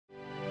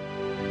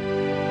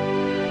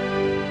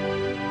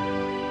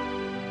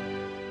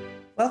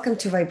Welcome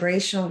to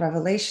Vibrational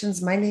Revelations.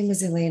 My name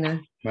is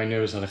Elena. My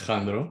name is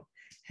Alejandro.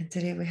 And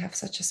today we have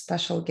such a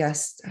special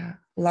guest,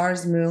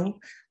 Lars Muhl.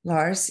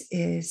 Lars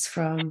is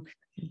from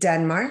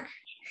Denmark.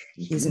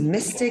 He's a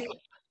mystic,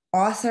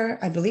 author,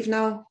 I believe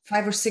now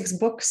 5 or 6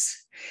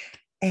 books,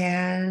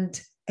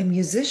 and a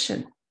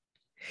musician.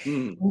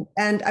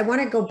 And I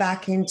want to go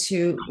back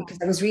into, because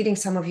I was reading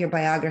some of your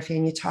biography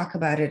and you talk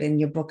about it in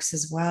your books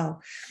as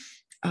well,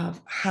 of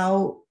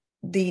how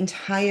the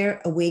entire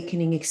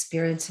awakening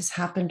experience has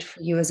happened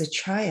for you as a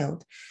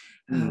child,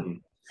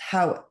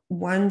 how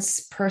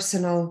one's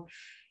personal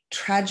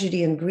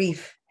tragedy and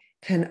grief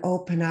can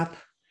open up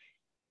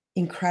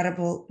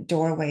incredible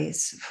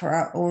doorways for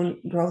our own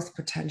growth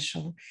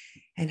potential,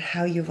 and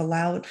how you've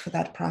allowed for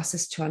that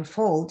process to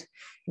unfold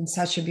in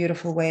such a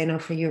beautiful way. I know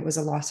for you, it was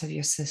a loss of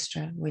your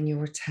sister when you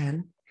were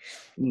 10.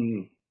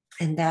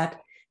 And that,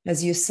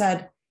 as you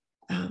said,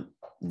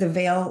 the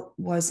veil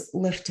was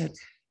lifted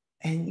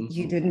and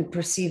you didn't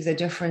perceive the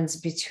difference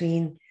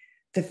between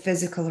the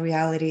physical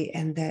reality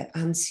and the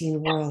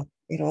unseen world.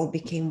 It all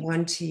became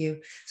one to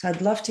you. So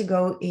I'd love to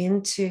go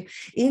into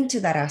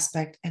that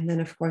aspect, and then,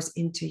 of course,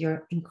 into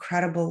your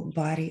incredible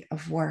body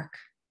of work.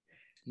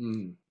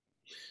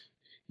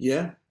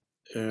 Yeah.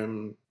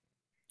 To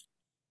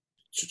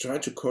try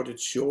to cut it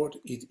short,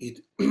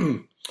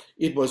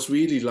 it was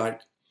really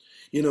like,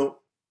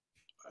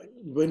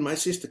 when my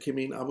sister came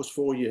in, I was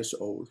 4 years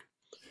old.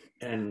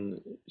 And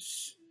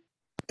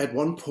at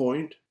one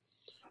point,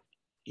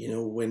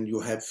 when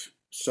you have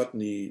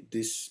suddenly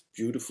this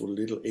beautiful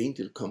little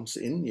angel comes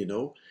in,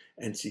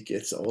 and she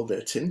gets all the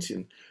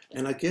attention.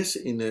 And I guess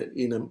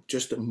in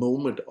just a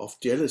moment of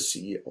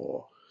jealousy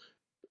or,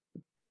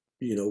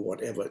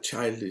 whatever a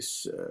child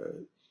is,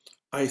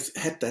 I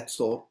had that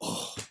thought,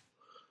 oh,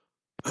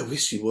 I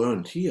wish she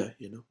weren't here,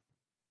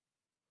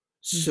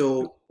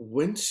 So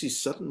when she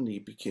suddenly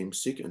became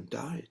sick and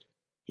died,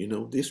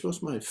 this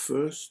was my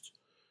first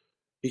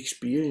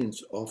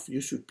experience of you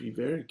should be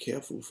very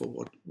careful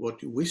for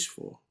what you wish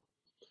for.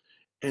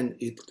 And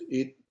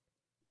it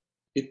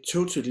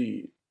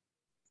totally,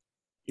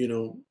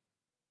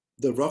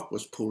 the rock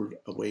was pulled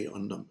away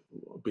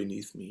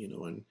beneath me,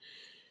 and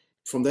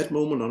from that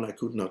moment on, I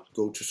could not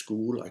go to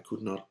school. I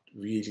could not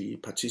really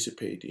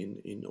participate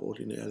in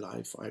ordinary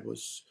life. I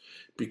was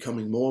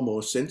becoming more and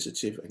more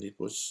sensitive, and it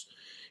was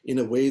in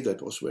a way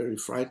that was very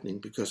frightening,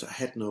 because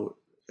I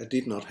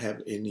did not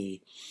have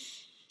any,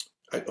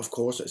 of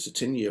course, as a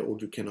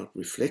 10-year-old, you cannot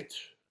reflect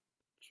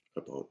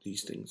about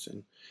these things,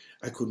 and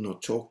I could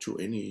not talk to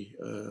any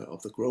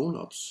of the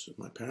grown-ups,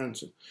 my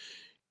parents.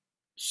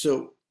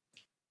 So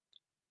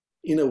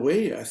in a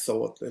way, I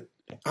thought that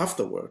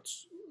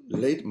afterwards,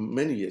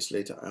 many years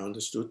later, I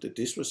understood that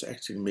this was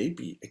actually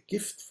maybe a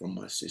gift from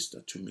my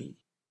sister to me,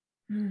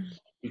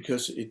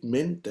 because it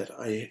meant that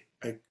I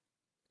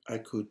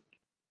could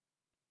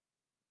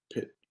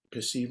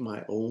perceive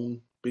my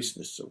own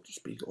business, so to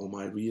speak, or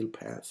my real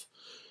path,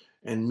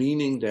 and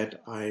meaning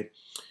that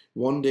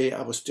one day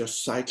I was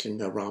just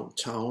cycling around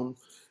town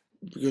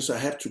because I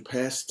had to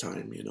pass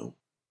time,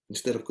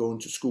 Instead of going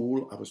to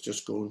school, I was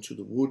just going to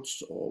the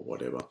woods or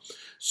whatever.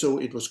 So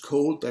it was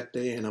cold that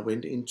day, and I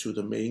went into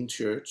the main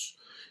church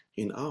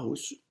in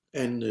Aarhus,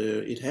 and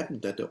it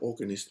happened that the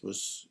organist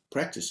was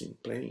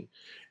playing.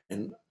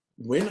 And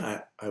when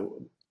I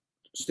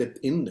stepped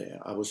in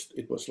there,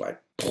 it was like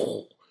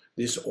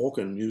this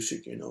organ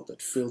music,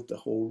 that filled the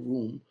whole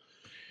room.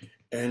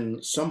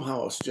 And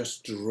somehow I was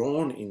just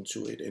drawn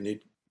into it, and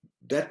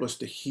that was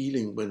the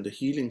healing, when the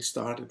healing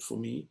started for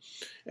me,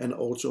 and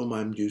also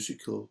my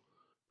musical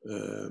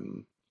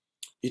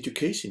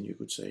education, you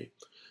could say.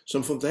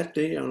 So from that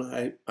day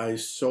on, I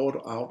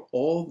sought out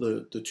all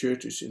the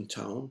churches in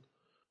town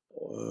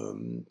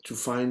to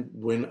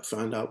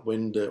find out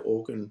when the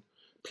organ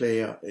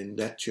player in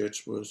that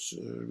church was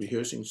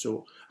rehearsing,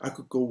 so I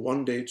could go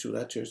one day to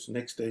that church, the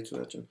next day to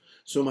that church.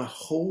 So my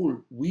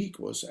whole week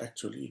was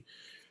actually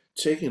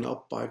taken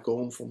up by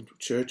going from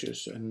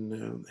churches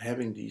and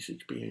having these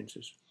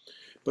experiences.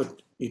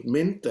 But it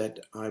meant that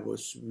I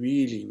was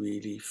really,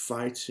 really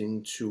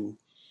fighting to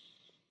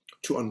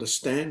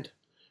understand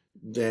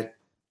that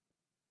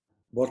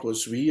what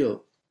was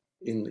real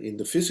in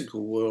the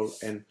physical world,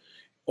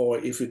 or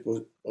if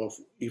the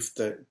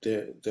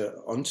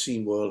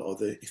unseen world or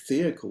the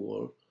etherical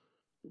world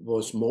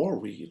was more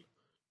real,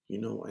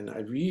 and I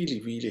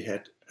really, really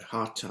had a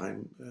hard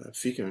time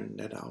figuring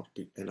that out.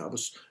 And I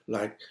was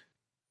like,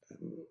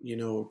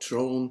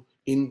 thrown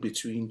in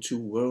between two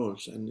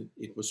worlds, and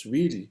it was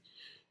really,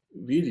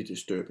 really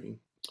disturbing,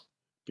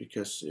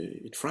 because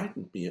it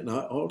frightened me. And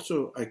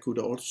I could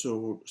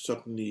also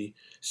suddenly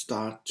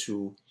start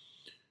to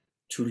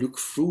look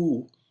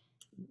through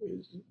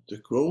the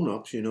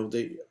grown-ups.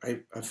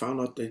 I found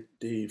out that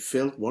they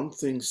felt one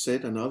thing,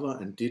 said another,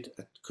 and did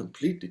a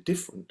completely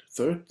different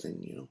third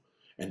thing,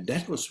 and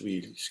that was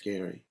really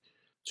scary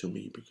to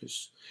me,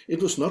 because it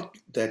was not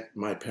that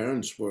my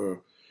parents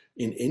were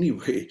in any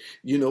way,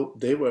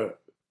 they were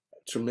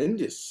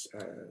tremendous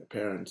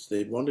parents.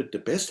 They wanted the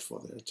best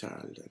for their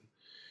child,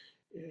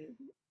 and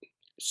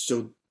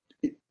so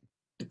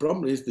the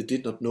problem is they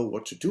did not know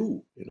what to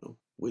do,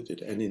 with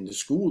it. And in the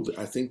school,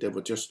 I think they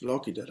were just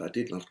lucky that I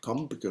did not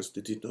come, because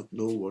they did not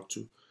know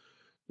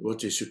what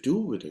they should do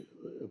with a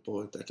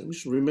boy like that. I mean,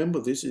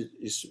 remember, this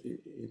is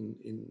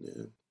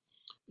in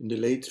the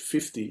late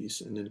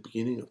 50s and in the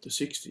beginning of the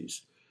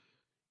 60s.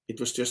 It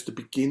was just the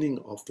beginning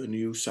of the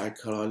new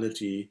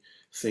psychology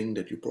thing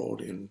that you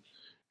brought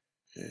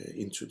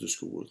into the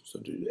school. So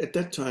at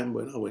that time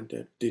when I went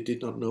there, they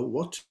did not know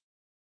what.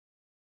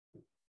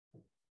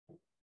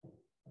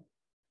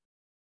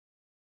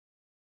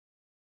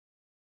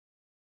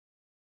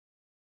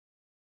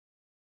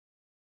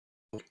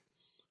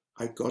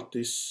 I got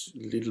this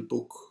little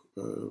book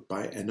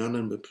by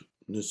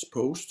anonymous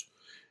post,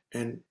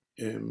 and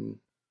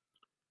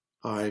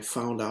I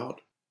found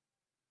out,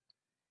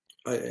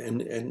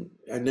 and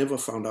I never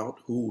found out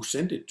who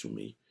sent it to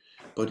me,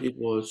 but it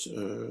was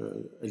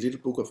a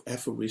little book of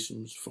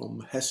aphorisms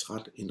from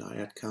Hazrat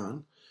Inayat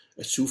Khan,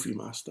 a Sufi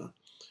master.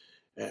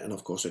 And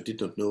of course, I did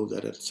not know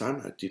that at the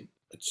time. I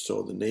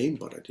saw the name,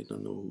 but I did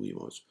not know who he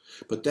was.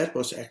 But that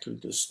was actually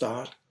the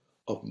start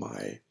of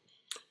my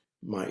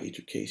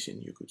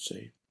education, you could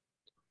say.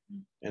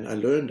 And I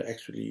learned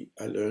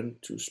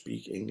to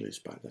speak English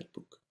by that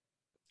book.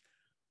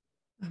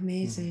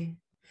 Amazing.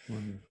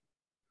 Mm-hmm.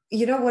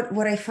 You know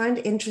what I find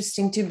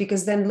interesting too,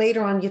 because then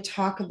later on you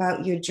talk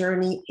about your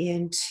journey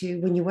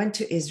into when you went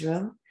to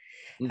Israel.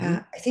 Mm-hmm.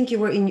 I think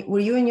were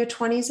you in your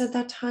 20s at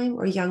that time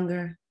or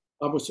younger?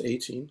 I was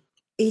 18.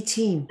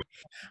 18.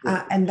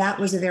 Yeah. And that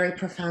was a very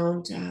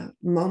profound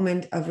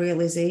moment of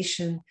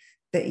realization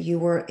that you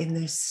were in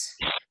this,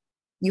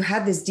 you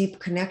had this deep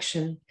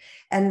connection.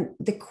 And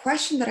the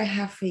question that I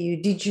have for you,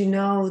 did you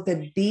know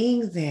that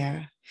being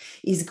there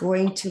is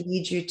going to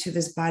lead you to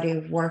this body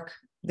of work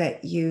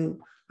that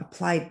you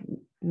applied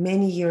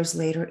many years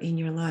later in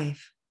your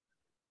life?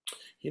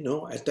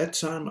 At that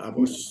time I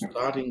was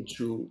starting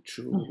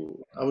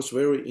I was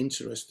very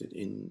interested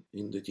in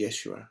the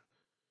Yeshua.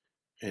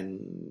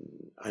 And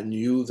I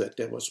knew that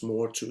there was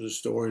more to the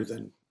story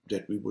than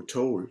that we were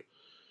told.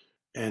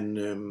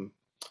 And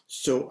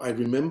so I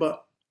remember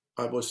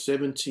I was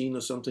 17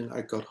 or something.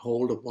 I got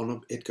hold of one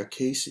of Edgar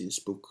Cayce's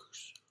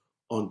books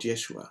on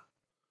Yeshua,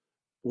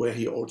 where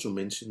he also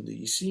mentioned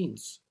the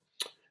Essenes.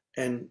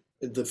 And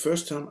the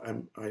first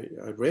time I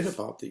read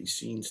about the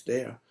Essenes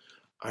there,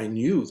 I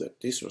knew that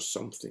this was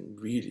something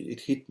really,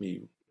 it hit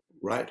me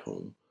right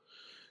home.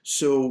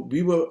 So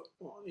we were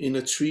in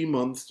a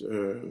 3-month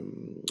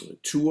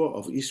tour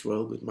of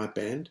Israel with my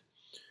band.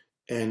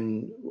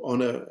 And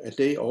on a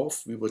day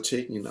off, we were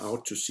taken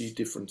out to see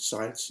different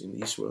sites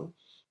in Israel.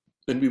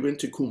 And we went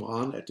to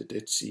Qumran at the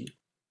Dead Sea.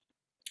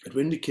 And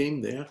when we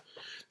came there,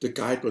 the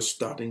guide was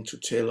starting to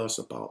tell us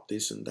about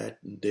this and that.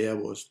 And there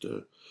was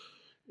the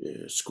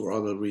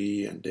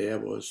scrollery, and there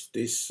was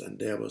this, and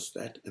there was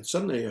that. And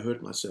suddenly I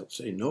heard myself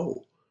say,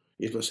 no,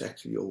 it was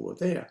actually over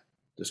there.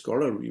 The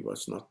scrollery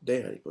was not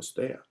there, it was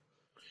there.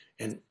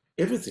 And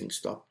everything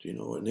stopped,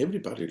 and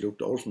everybody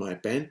looked, also my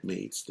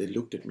bandmates, they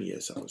looked at me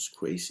as I was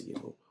crazy,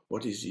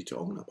 what is he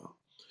talking about?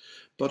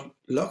 But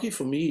lucky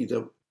for me,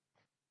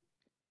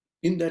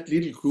 in that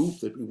little group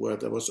that we were,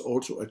 there was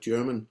also a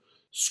German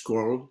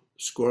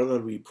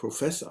scrollery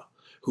professor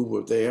who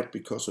were there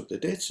because of the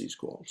Dead Sea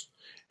Scrolls.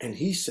 And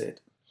he said,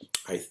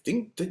 I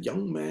think the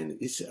young man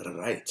is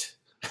right.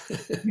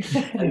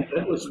 And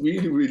that was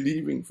really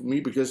relieving for me,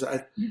 because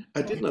I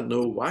did not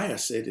know why I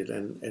said it.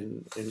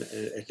 And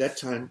at that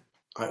time,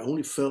 I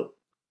only felt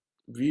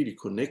really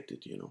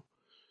connected,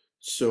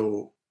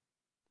 So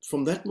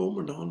from that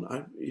moment on,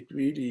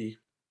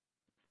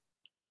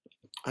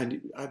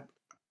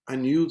 I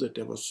knew that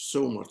there was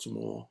so much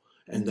more,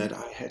 and that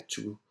I had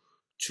to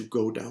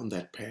go down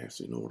that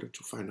path in order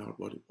to find out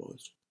what it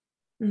was.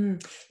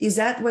 Mm. Is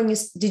that when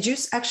did you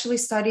actually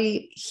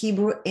study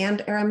Hebrew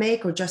and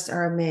Aramaic, or just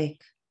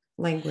Aramaic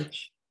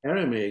language?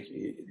 Aramaic,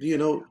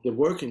 the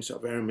workings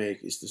of Aramaic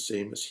is the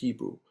same as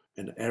Hebrew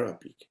and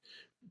Arabic,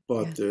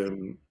 but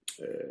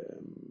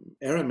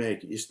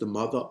Aramaic is the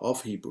mother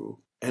of Hebrew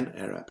and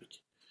Arabic.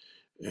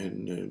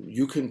 And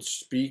you can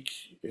speak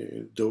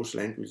those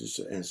languages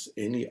as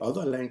any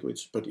other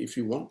language, but if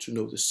you want to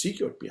know the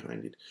secret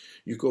behind it,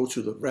 you go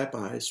to the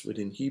rabbis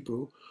within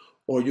Hebrew,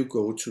 or you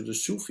go to the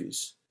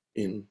Sufis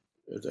in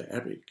the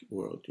Arabic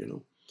world,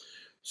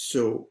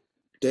 So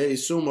there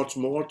is so much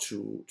more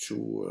to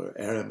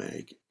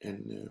Aramaic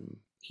and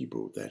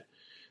Hebrew that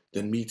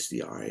meets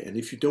the eye. And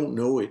if you don't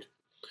know it,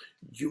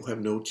 you have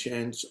no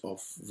chance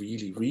of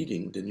really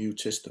reading the New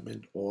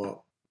Testament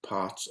or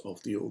parts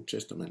of the Old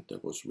Testament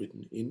that was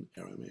written in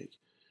Aramaic.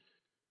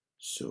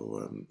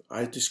 So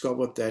I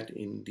discovered that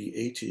in the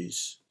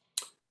 80s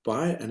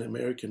by an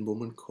American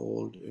woman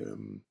called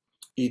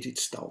Edith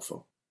Stauffer.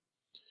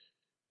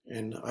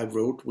 And I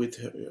wrote with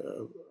her,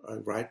 I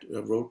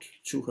wrote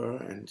to her,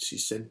 and she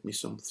sent me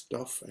some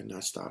stuff, and I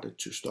started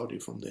to study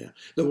from there.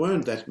 There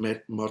weren't that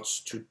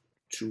much to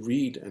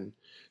read and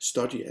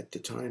study at the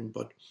time,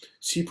 but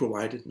she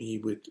provided me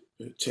with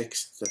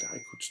texts that I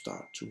could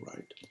start to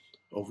write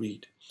or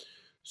read.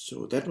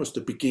 So that was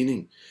the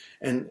beginning.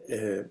 And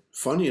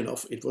funny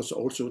enough, it was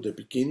also the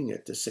beginning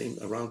at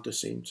around the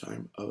same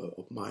time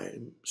of my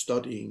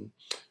studying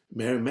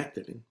Mary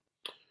Magdalene.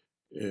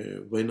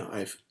 When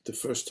the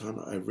first time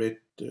I read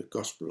the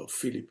Gospel of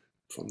Philip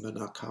from the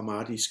Nag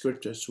Hammadi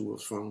scriptures, who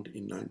was found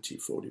in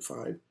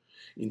 1945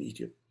 in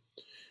Egypt.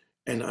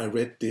 And I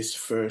read this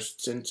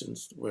first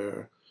sentence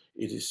where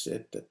it is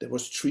said that there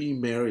was 3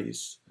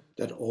 Marys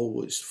that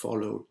always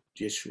followed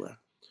Yeshua: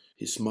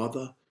 his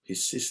mother,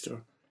 his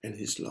sister, and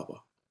his lover.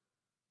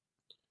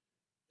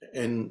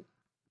 And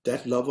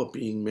that lover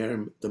being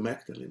Mary the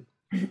Magdalene.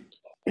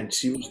 And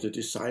she was the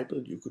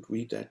disciple, you could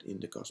read that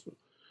in the Gospel,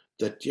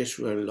 that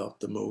Yeshua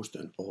loved the most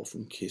and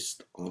often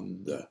kissed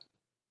on the...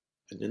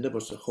 And then there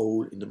was a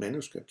hole in the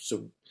manuscript,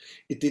 so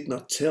it did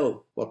not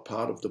tell what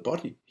part of the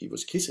body he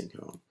was kissing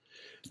her on.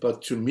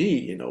 But to me,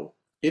 you know,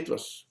 it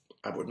was,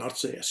 I would not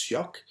say a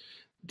shock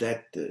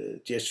that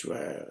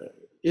Yeshua,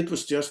 it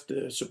was just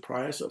a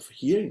surprise of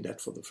hearing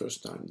that for the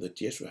first time, that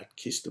Yeshua had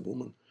kissed a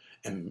woman.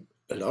 And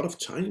a lot of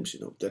times, you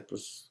know, that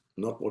was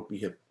not what we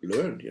have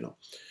learned, you know.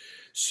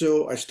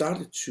 So I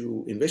started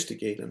to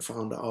investigate and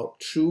found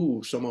out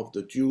through some of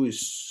the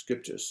Jewish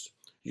scriptures,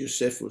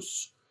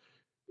 Josephus,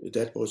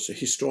 that was a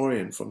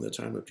historian from the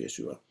time of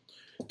Yeshua,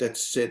 that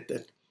said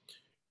that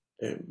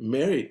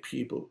married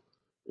people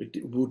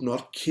would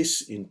not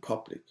kiss in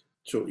public.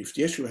 So if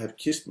Yeshua had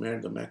kissed Mary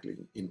the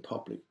Magdalene in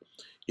public,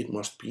 it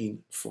must be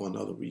for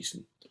another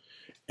reason.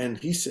 And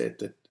he said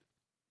that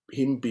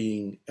him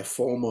being a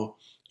former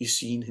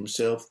Essene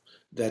himself,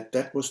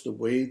 that was the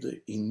way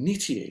the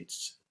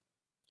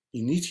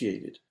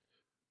initiated,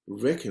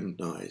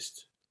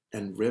 recognized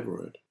and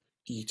revered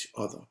each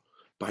other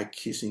by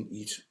kissing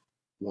each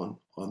one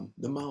on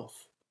the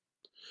mouth.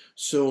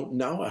 So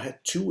now I had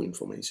 2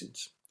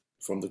 informations.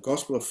 From the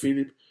Gospel of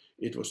Philip,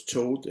 it was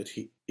told that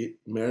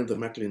Mary the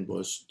Magdalene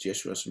was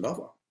Yeshua's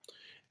lover.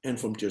 And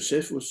from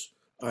Josephus,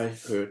 I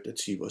heard that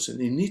she was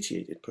an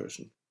initiated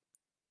person,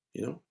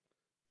 you know.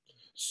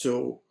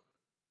 So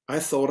I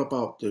thought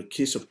about the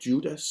kiss of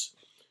Judas.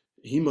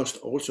 He must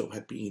also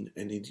have been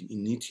an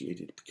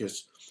initiated,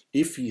 because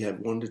if he had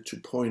wanted to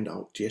point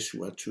out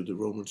Yeshua to the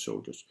Roman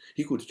soldiers,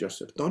 he could just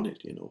have done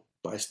it, you know,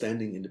 by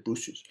standing in the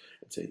bushes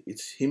and say,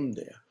 it's him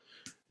there.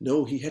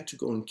 No, he had to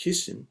go and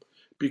kiss him,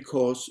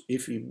 because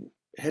if he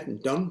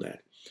hadn't done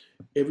that,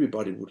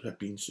 everybody would have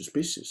been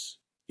suspicious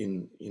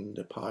in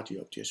the party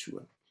of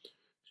Yeshua.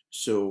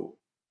 So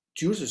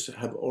Judas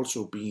have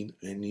also been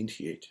an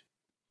initiate.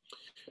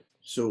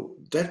 So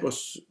that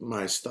was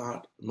my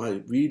start,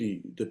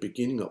 the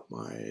beginning of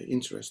my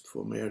interest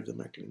for Mary the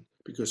Magdalene,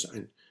 because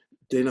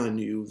then I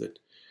knew that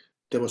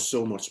there was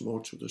so much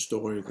more to the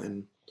story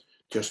than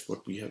just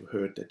what we have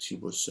heard, that she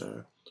was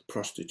a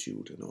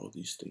prostitute and all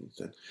these things.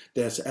 And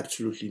there's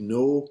absolutely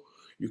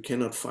you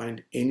cannot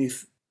find any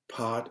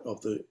part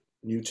of the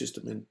New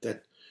Testament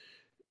that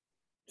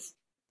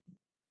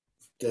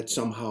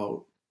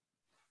somehow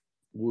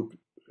would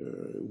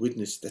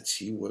witness that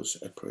she was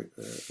a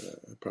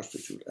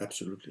prostitute.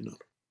 Absolutely not.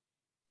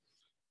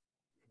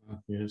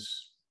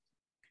 Yes.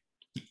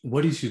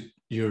 What is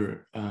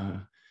your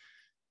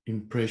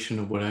impression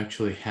of what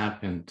actually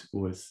happened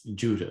with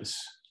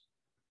Judas?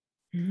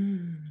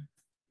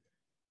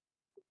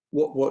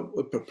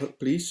 What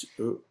please?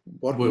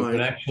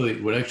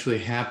 What actually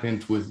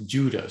happened with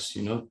Judas?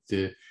 You know,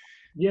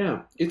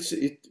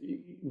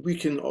 we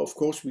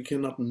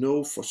cannot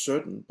know for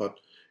certain, but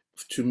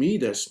to me,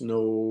 there's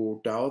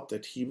no doubt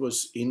that he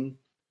was in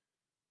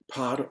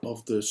part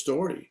of the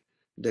story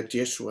that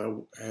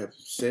Yeshua have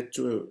said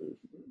to,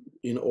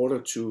 in order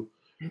to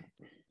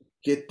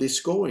get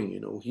this going, you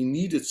know, he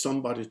needed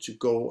somebody to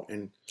go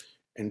and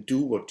do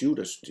what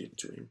Judas did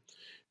to him.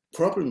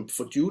 Problem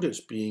for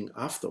Judas being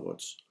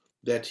afterwards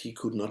that he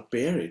could not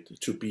bear it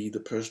to be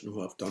the person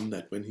who have done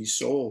that when he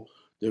saw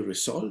the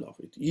result of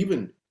it,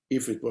 even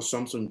if it was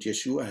something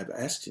Yeshua had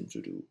asked him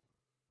to do.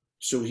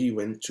 So he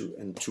went to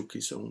and took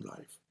his own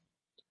life.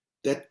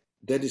 That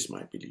is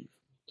my belief.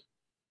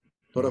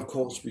 But of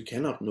course, we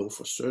cannot know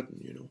for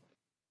certain, you know.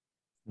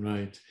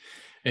 Right.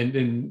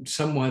 And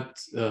somewhat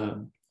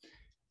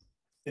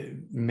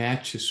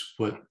matches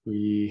what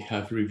we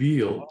have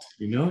revealed.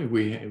 You know,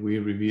 we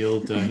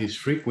revealed his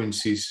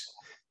frequencies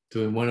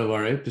during one of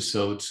our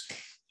episodes,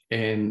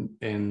 and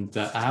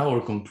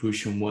our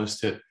conclusion was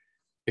that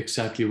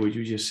exactly what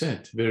you just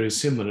said, very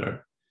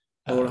similar.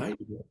 All right.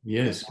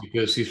 Yes,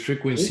 because his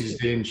frequencies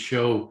didn't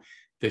show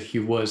that he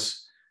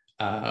was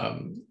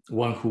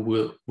one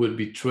who would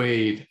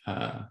betray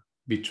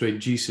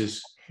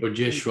Jesus or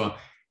Yeshua,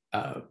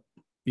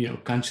 you know,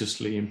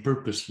 consciously and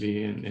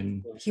purposely,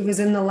 and he was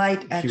in the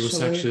light. Actually, he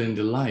was actually in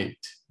the light.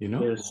 You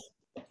know. Yes.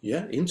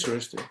 Yeah,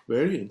 interesting.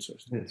 Very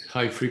interesting. Yes.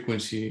 High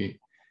frequencies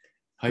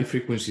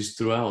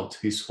throughout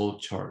his whole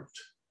chart.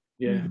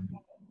 Yeah,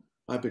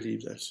 I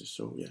believe that's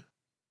so. Yeah.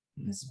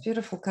 It's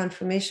beautiful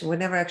confirmation. We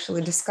never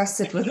actually discussed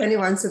it with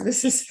anyone, so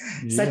this is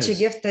such a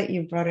gift that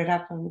you brought it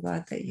up. I'm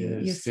glad that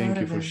you thought thank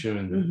you of for it.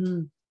 sharing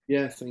that.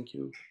 Yeah, thank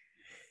you.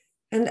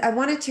 And I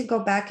wanted to go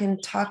back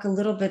and talk a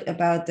little bit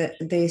about the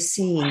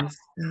Essenes,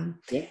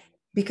 Yeah.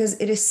 because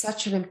it is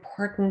such an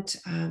important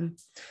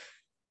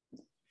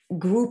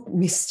group,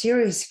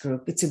 mysterious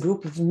group. It's a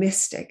group of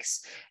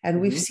mystics,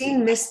 and we've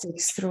seen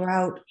mystics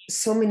throughout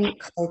so many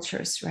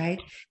cultures,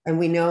 right? And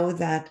we know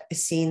that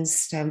Essenes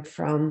stem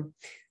from,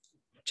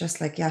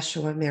 just like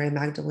Yeshua, Mary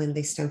Magdalene,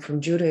 they stem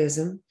from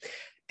Judaism.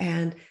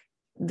 And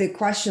the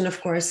question, of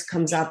course,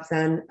 comes up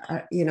then,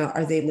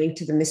 are they linked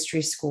to the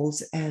mystery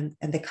schools and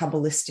the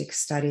Kabbalistic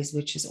studies,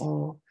 which is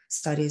all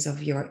studies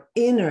of your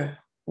inner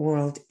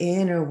world,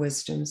 inner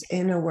wisdoms,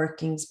 inner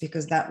workings,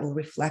 because that will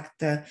reflect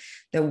the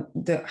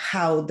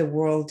how the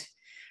world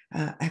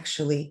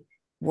actually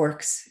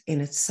works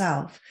in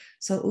itself.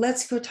 So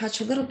let's go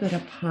touch a little bit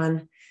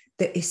upon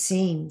the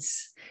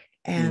Essenes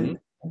and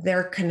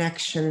their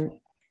connection,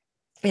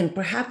 and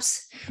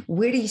perhaps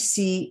where do you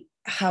see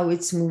how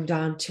it's moved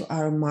on to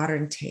our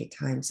modern day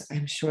times?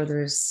 I'm sure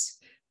there's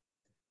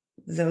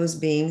those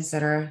beings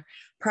that are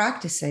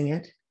practicing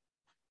it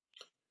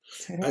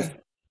today.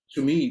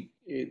 To me,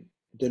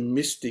 the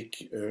mystic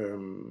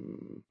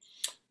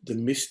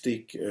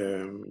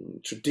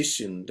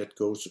tradition that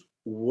goes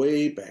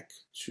way back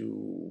to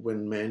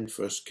when man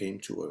first came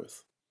to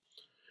Earth,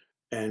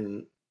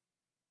 and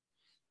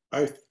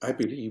I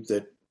believe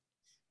that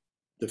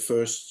the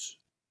first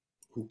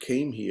who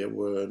came here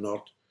were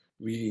not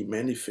really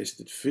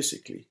manifested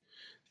physically;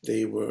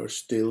 they were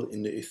still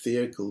in the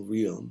etherical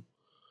realm,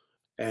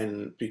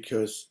 and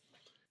because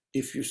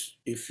if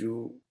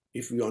you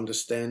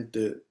understand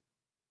the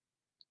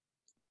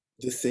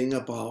thing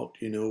about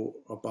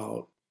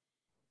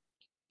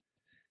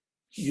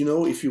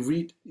if you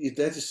read it,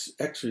 that is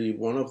actually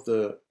one of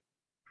the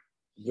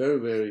very,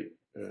 very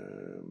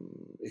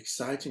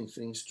exciting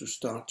things to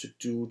start to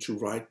do, to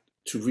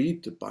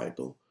read the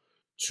Bible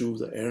through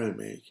the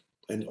Aramaic,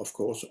 and of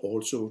course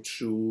also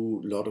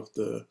through a lot of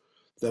the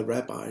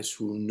rabbis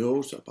who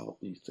knows about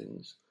these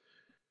things,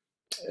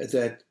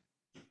 that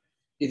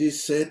it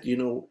is said,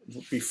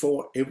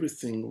 before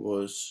everything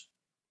was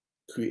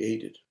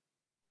created,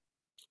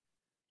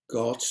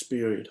 God's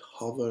spirit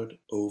hovered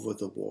over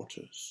the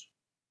waters.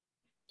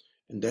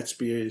 And that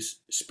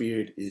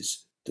spirit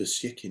is the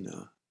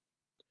Shekinah.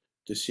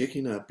 The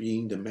Shekinah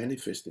being the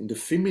manifesting, the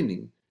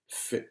feminine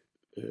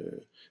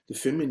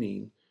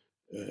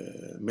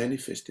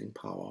manifesting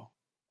power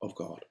of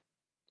God.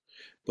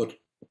 But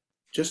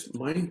just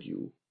mind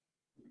you,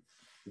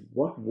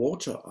 what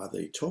water are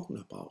they talking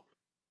about?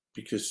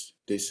 Because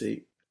they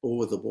say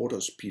over the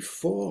waters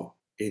before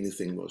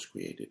anything was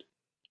created.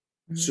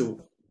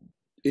 So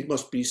it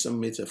must be some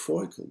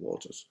metaphorical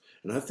waters.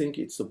 And I think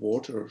it's the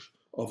waters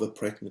of a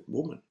pregnant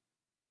woman,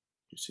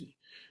 you see,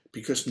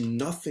 because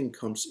nothing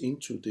comes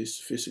into this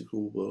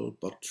physical world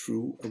but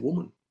through a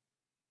woman.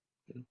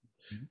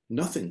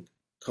 Nothing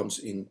comes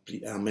in,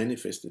 are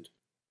manifested.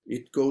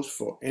 It goes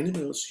for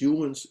animals,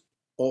 humans,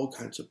 all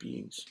kinds of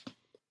beings.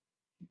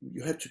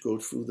 You have to go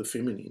through the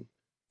feminine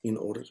in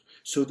order.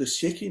 So the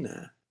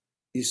Shekinah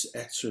is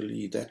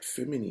actually that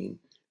feminine.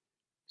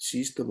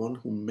 She's the one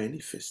who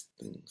manifests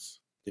things,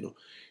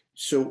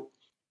 So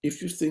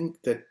if you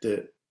think that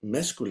the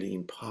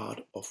masculine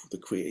part of the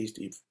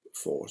creative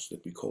force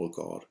that we call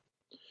God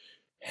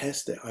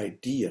has the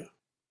idea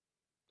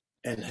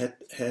and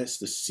has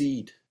the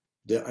seed,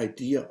 the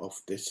idea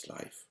of this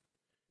life.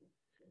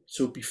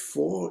 So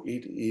before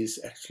it is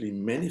actually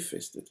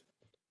manifested,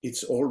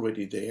 it's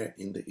already there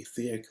in the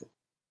etherical.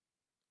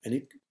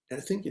 And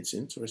I think it's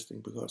interesting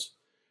because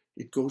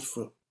it goes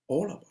for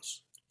all of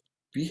us.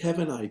 We have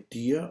an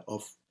idea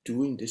of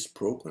doing this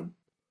program,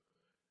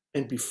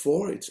 and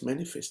before it's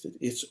manifested,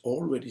 it's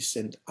already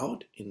sent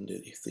out in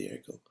the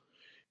etherical.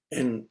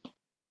 And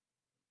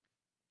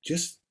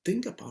just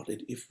think about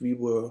it, if we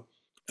were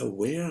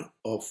aware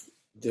of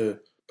the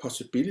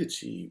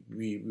possibility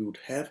we would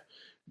have,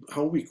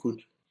 how we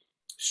could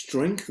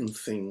strengthen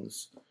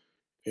things,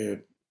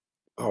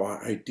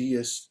 our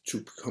ideas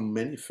to become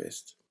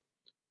manifest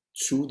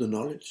through the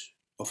knowledge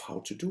of how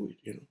to do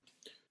it,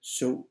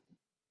 So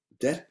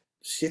that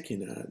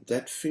Shekinah,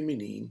 that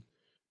feminine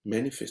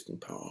manifesting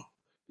power,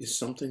 is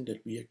something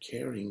that we are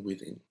carrying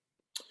within.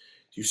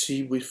 You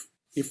see,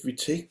 if we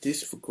take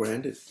this for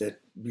granted, that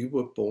we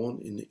were born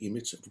in the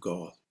image of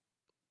God,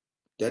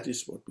 that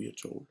is what we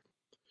are told.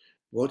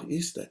 What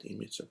is that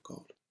image of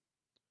God?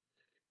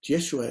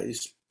 Yeshua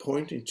is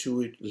pointing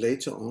to it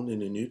later on in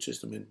the New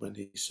Testament when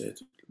he said,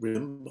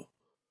 remember,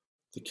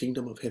 the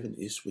kingdom of heaven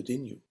is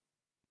within you.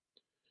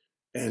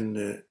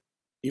 And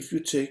if you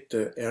take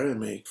the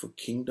Aramaic for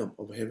kingdom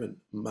of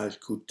heaven,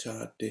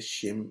 Malkuta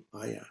Deshem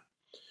Aya,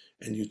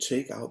 and you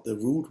take out the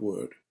root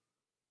word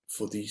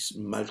for these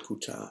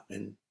Malkuta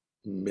and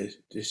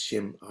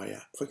Deshem Aya,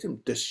 for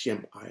example,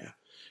 Deshem Aya,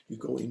 you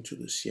go into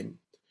the Shem.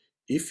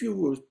 If you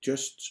were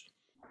just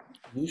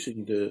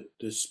using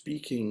the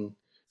speaking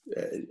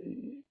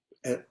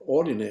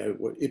ordinary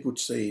word, it would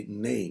say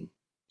name.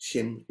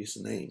 Shem is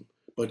name,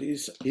 but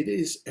it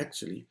is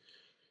actually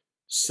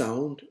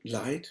sound,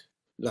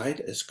 light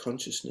as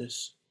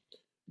consciousness,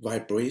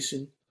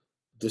 vibration,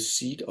 the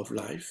seed of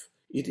life.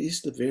 It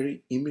is the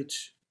very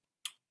image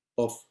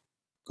of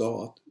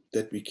God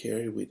that we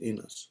carry within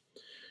us.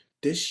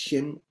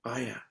 Deshem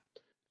Aya.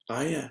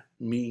 Aya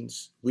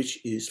means which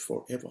is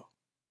forever,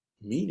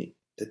 meaning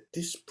that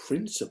this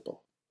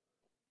principle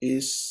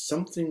is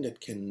something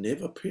that can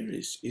never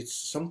perish. It's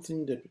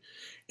something that,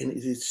 and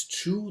it is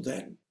true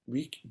that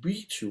we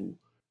too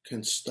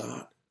can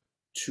start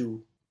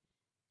to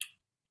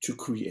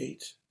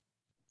create.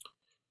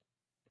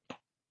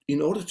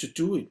 In order to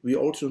do it, we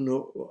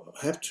also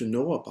have to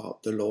know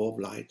about the law of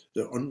light,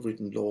 the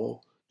unwritten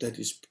law that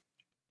is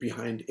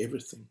behind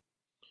everything.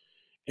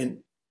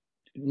 And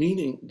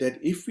meaning that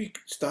if we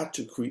start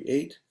to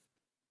create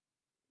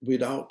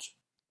without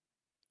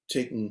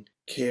taking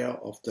care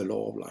of the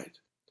law of light,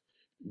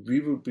 we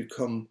will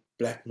become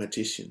black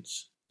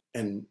magicians,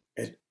 and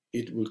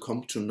it will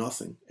come to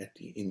nothing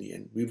in the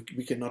end.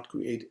 We cannot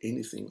create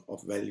anything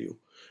of value,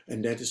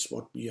 and that is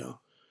what we are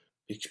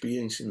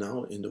experiencing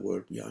now in the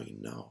world we are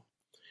in now.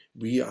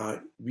 We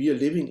are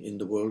living in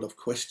the world of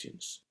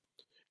questions,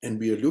 and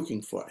we are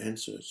looking for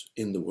answers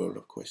in the world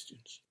of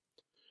questions.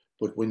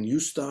 But when you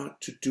start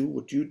to do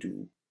what you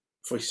do,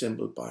 for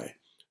example, by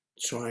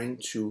trying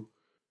to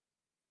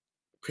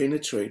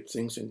penetrate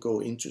things and go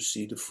in to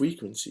see the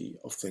frequency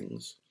of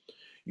things,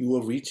 you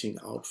are reaching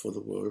out for the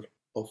world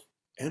of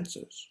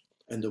answers.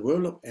 And the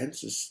world of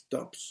answers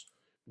stops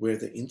where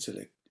the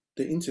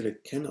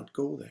intellect cannot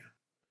go there.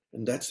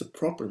 And that's a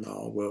problem in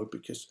our world,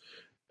 because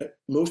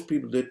most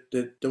people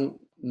that don't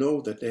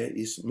know that there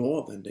is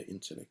more than the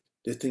intellect.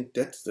 They think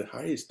that's the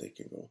highest they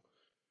can go.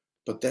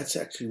 But that's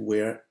actually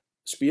where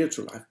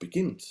spiritual life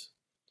begins.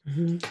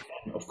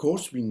 Mm-hmm. Of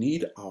course, we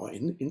need our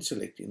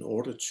intellect in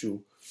order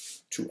to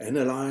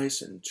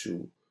analyze and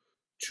to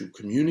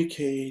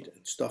communicate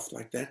and stuff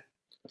like that.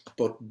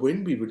 But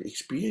when we will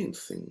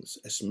experience things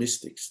as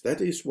mystics,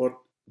 that is what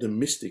the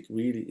mystic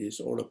really is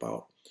all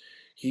about.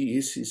 He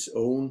is his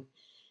own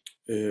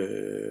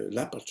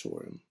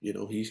laboratorium. You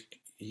know, he's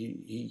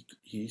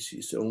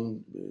his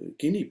own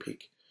guinea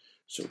pig,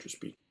 so to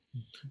speak.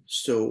 Mm-hmm.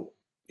 So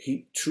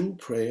through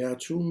prayer,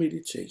 through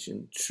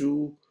meditation,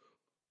 through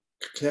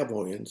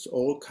clairvoyance,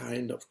 all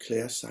kind of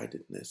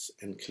clear-sightedness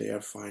and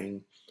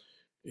clarifying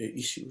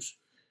issues,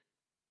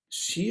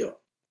 she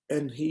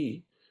and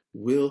he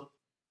will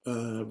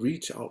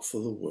reach out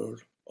for the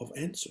world of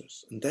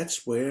answers. And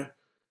that's where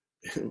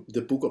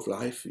the book of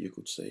life, you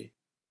could say,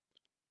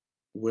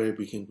 where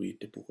we can read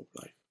the book of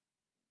life.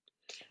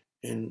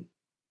 And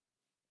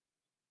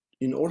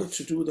in order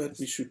to do that,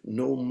 we should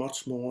know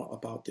much more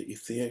about the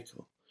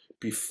etherical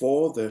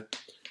before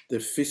the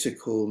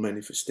physical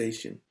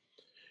manifestation.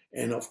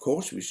 And of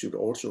course, we should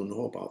also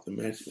know about the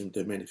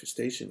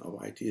manifestation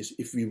of ideas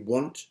if we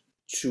want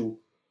to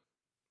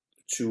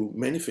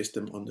manifest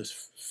them on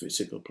this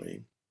physical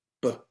plane.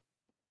 But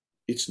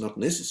it's not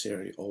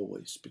necessary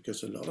always,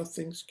 because a lot of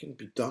things can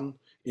be done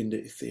in the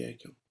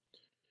etherical.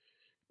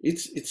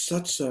 It's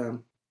such a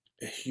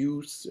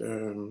huge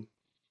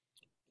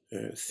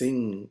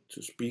thing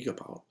to speak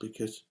about,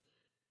 because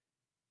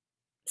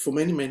for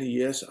many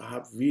years I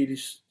have really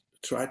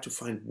tried to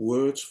find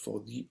words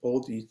for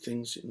all these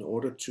things in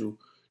order to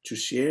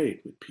share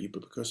it with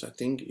people, because I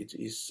think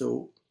it's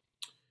so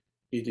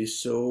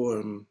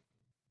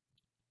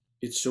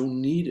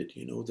needed,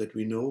 you know, that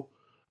we know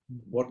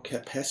what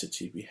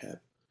capacity we have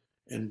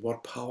and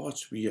what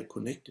powers we are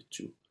connected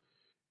to.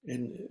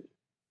 And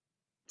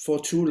for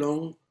too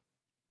long,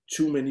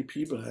 too many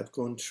people have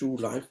gone through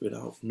life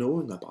without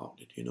knowing about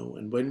it, you know.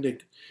 And when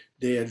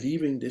they are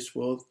leaving this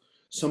world,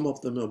 some of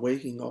them are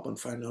waking up and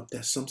finding out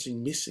there's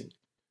something missing.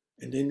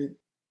 And then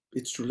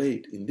it's too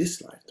late in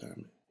this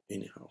lifetime,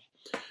 anyhow.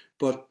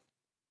 But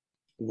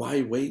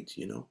why wait,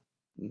 you know?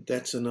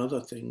 That's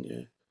another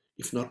thing.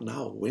 If not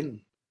now,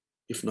 when?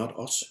 If not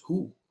us,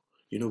 who?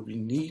 You know, we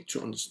need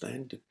to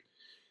understand that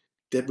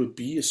there will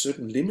be a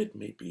certain limit,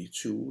 maybe,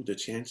 to the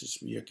chances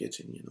we are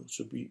getting, you know.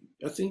 So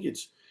I think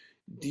it's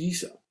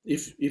these,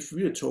 if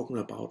we are talking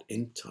about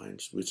end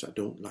times, which I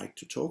don't like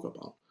to talk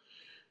about,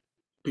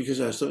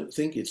 because I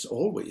think it's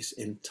always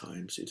end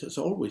times. It has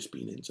always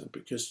been end times,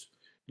 because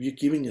we are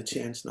giving a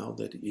chance now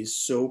that is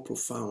so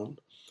profound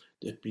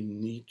that we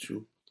need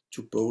to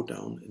bow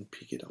down and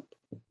pick it up.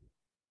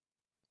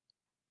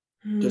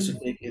 Does it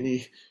make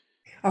any?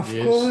 Of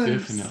course.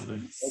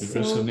 Definitely. It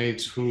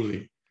resonates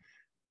fully.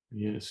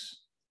 Yes.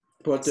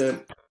 But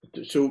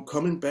so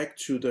coming back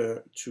to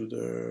the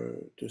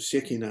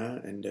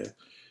Shekinah and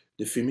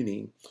the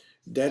feminine,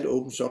 that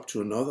opens up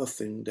to another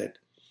thing that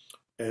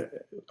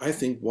I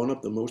think one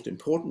of the most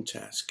important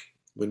tasks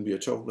when we are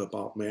talking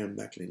about Mary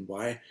Magdalene.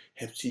 Why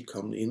have she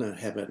come in and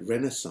have a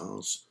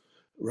renaissance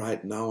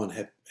right now and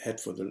have had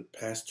for the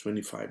past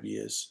 25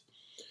 years?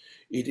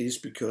 It is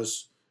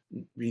because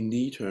we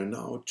need her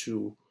now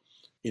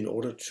in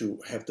order to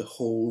have the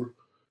whole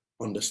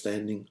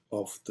understanding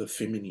of the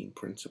feminine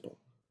principle.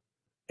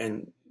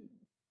 And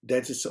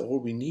that is all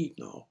we need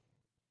now.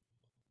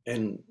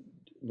 And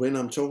when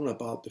I'm talking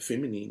about the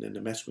feminine and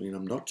the masculine,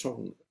 I'm not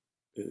talking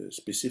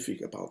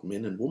specific about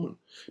men and women,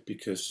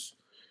 because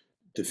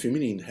the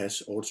feminine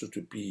has also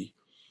to be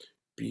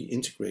be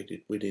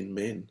integrated within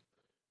men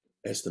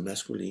as the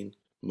masculine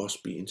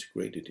must be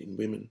integrated in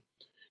women.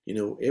 You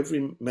know,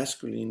 every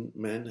masculine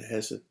man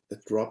has a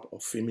drop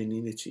of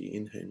femininity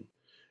in him,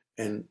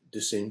 and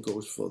the same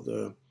goes for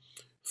the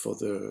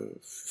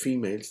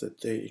females, that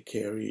they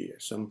carry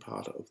some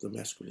part of the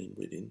masculine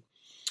within.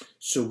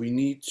 So we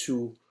need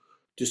to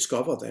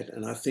discover that,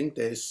 and I think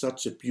there is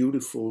such a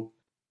beautiful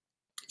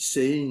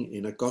saying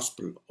in a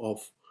gospel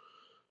of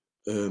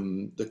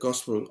the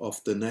gospel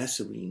of the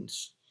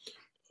Nazarenes,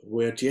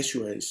 where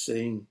Jeshua is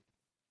saying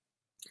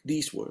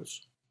these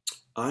words: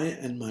 "I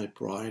and my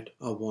bride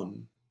are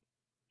one,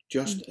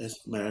 just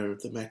as Mary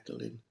the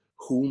Magdalene,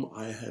 whom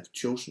I have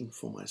chosen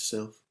for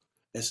myself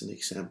as an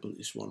example,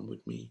 is one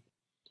with me."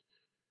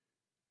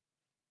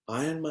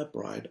 I and my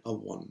bride are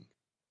one,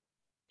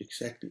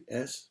 exactly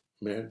as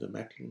Mary the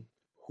Magdalene,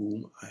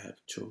 whom I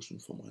have chosen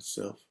for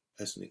myself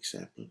as an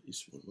example,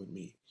 is one with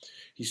me.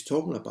 He's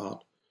talking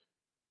about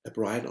a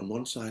bride on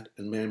one side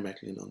and Mary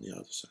Magdalene on the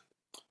other side.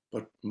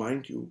 But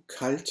mind you,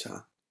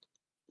 Kalta,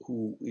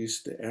 who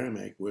is the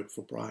Aramaic word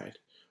for bride,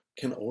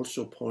 can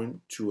also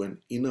point to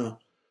an inner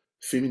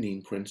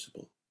feminine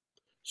principle.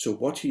 So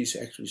what he's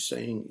actually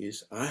saying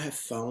is, I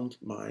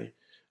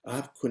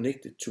have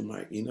connected to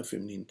my inner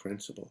feminine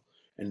principle,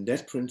 and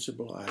that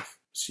principle I've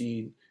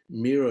seen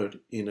mirrored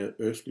in an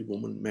earthly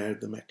woman, Mary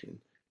the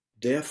Magdalene.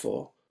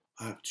 Therefore,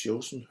 I've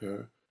chosen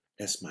her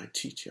as my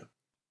teacher,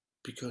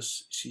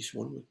 because she's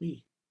one with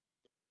me.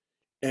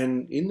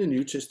 And in the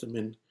New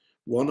Testament,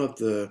 one of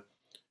the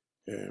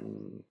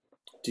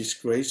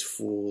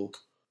disgraceful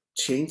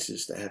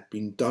changes that had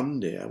been done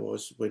there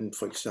was when,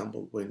 for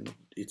example, when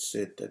it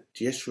said that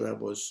Jeshua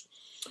was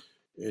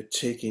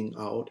taking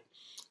out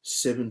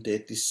 7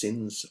 deadly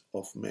sins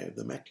of Mary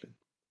the Magdalene.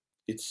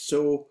 It's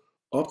so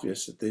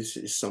obvious that this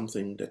is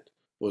something that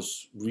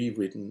was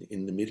rewritten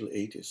in the Middle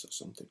Ages or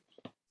something.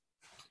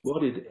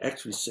 What it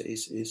actually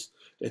says is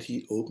that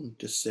he opened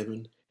the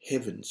 7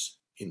 heavens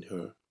in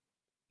her,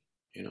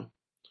 you know,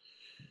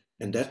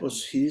 and that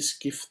was his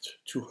gift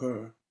to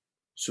her.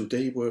 So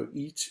they were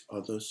each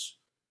other's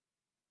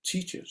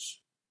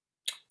teachers.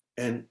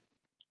 And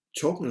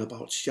talking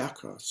about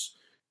chakras,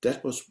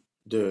 that was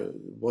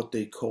what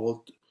they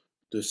called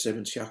the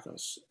 7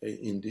 chakras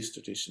in this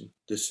tradition,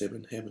 the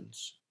 7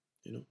 heavens,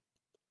 you know.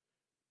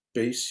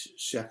 Base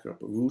chakra,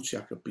 root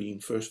chakra being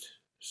first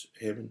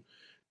heaven,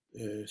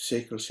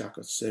 sacral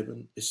chakra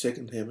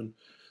second heaven,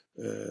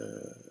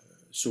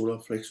 solar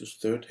plexus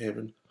third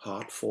heaven,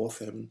 heart fourth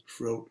heaven,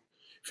 throat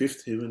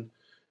fifth heaven,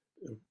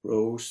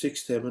 rose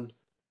sixth heaven,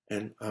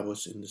 and I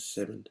was in the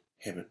 7th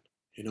heaven,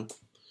 you know.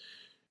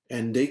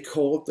 And they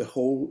called the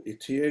whole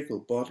etherical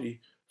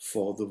body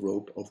for the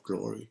robe of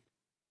glory.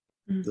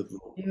 The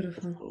robe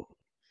Beautiful. of glory.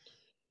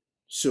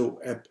 So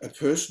a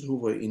person who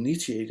were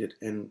initiated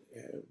and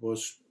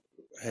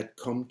had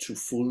come to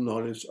full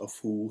knowledge of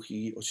who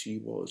he or she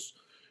was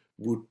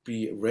would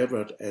be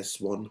revered as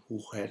one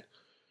who had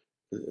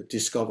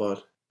discovered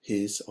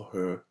his or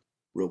her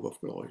robe of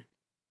glory.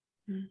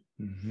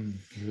 Mm-hmm.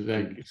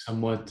 Like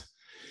somewhat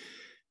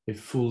a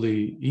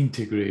fully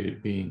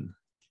integrated being.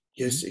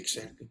 Yes,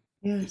 exactly.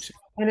 Yes. Exactly.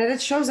 And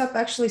it shows up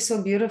actually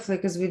so beautifully,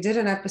 because we did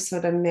an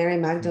episode on Mary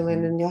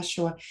Magdalene and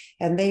Yeshua,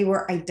 and they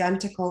were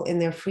identical in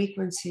their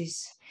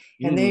frequencies.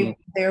 And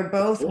they're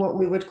both what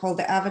we would call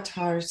the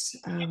avatars.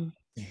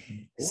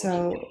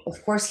 So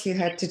of course he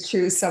had to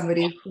choose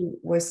somebody who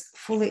was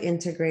fully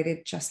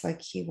integrated, just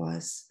like he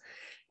was.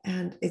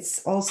 And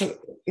it's also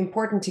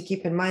important to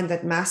keep in mind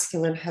that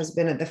masculine has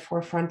been at the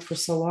forefront for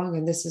so long.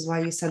 And this is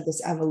why you said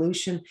this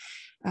evolution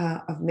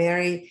of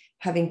Mary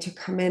having to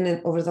come in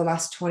and over the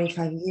last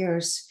 25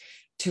 years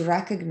to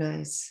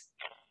recognize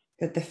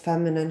that the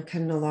feminine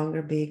can no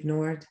longer be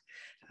ignored.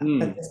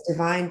 But this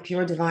divine,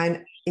 pure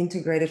divine,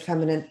 integrated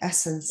feminine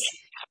essence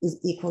is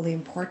equally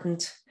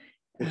important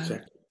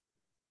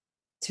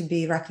to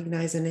be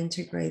recognized and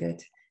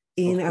integrated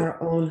in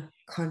our own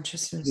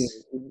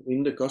consciousness.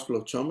 In the Gospel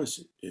of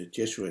Thomas,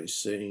 Jeshua is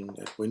saying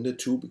that when the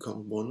two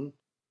become one,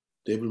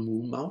 they will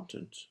move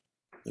mountains.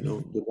 You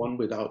know, the one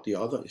without the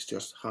other is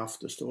just half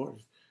the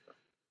story.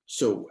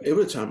 So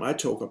every time I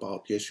talk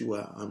about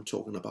Yeshua, I'm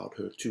talking about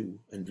her too,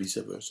 and vice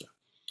versa,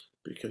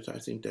 because I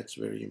think that's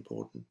very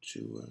important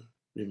to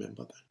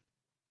remember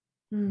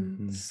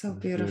that. So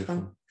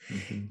beautiful.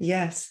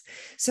 Yes.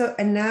 So,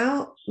 and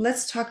now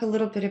let's talk a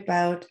little bit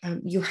about,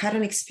 you had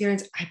an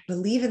experience, I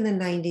believe in the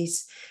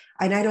 90s,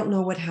 and I don't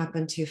know what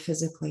happened to you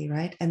physically,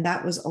 right? And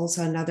that was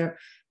also another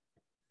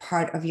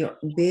part of your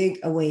big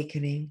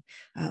awakening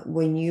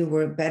when you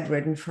were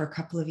bedridden for a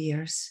couple of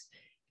years.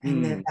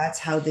 And then that's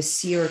how the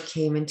seer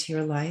came into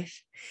your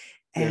life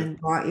and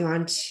brought you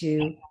on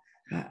to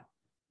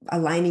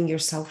aligning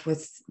yourself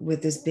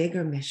with this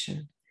bigger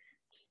mission.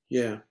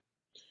 Yeah,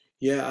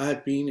 I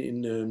had been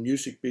in the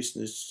music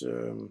business.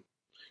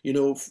 You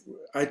know,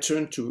 I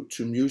turned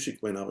to music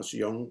when I was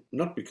young,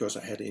 not because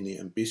I had any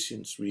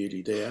ambitions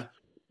really there,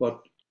 but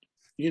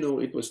you know,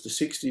 it was the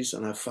 60s,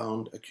 and I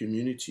found a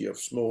community of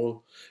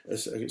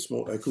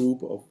a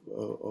group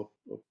of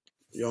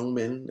young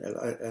men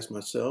as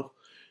myself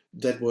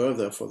that were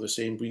there for the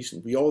same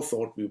reason. We all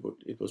thought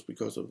it was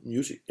because of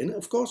music, and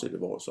of course it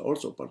was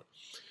also, but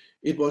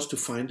it was to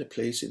find a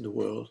place in the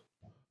world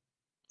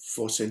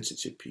for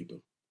sensitive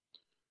people.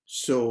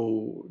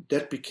 So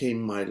that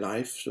became my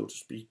life, so to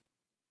speak,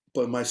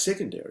 but my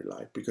secondary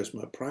life, because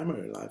my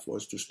primary life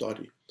was to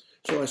study.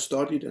 So I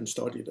studied and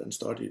studied and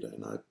studied,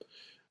 and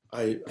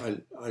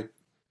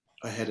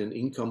I had an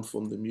income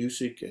from the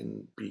music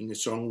and being a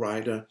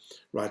songwriter,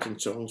 writing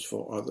songs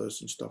for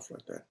others and stuff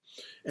like that.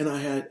 And I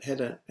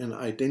had an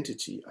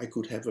identity. I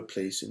could have a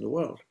place in the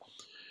world.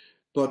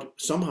 But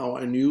somehow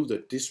I knew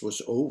that this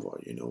was over,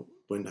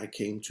 when I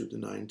came to the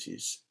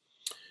 90s.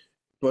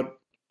 But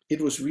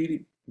it was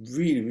really,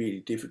 really,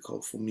 really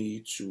difficult for me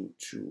to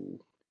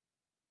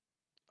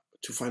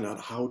find out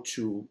how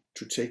to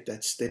take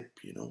that step,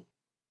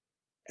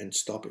 and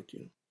stop it,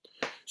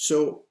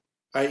 So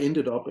I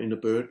ended up in a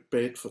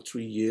bed for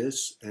 3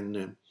 years,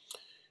 and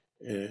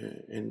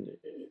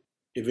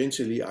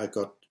eventually I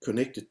got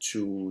connected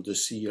to the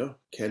seer,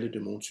 Calle de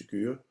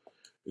Montségur,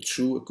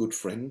 through a good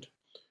friend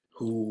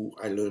who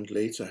I learned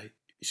later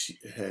she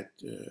had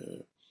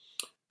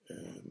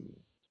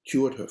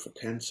cured her for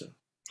cancer,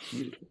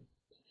 healed her.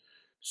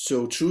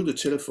 So through the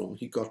telephone,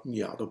 he got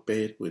me out of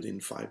bed within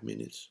 5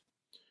 minutes.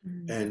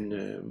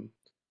 And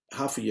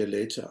half a year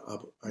later,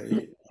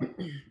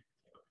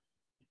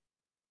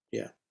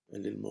 a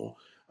little more,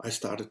 I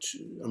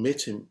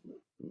met him,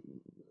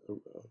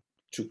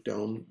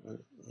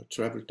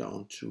 traveled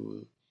down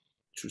to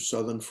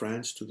southern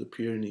France, to the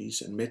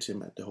Pyrenees, and met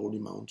him at the holy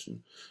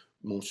mountain,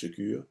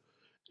 Montségur,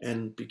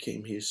 and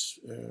became his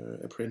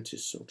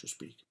apprentice, so to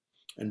speak,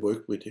 and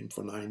worked with him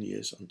for 9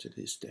 years until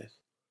his death.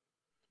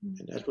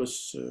 And that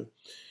was,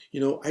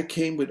 I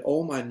came with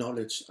all my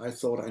knowledge. I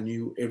thought I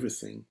knew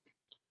everything.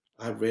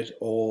 I read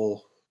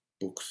all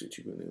books that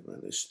you can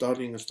read,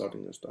 studying.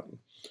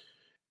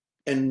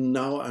 And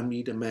now I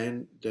meet a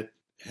man that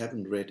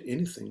haven't read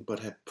anything but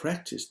had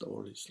practiced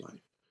all his life.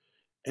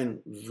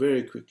 And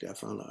very quickly I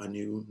found out I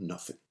knew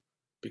nothing,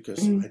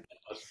 because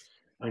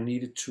I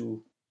needed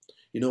to,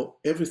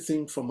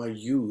 everything from my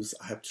youth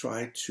I have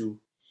tried to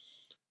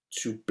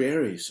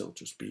bury, so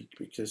to speak,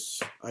 because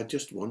I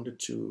just wanted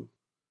to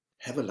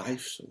have a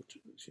life,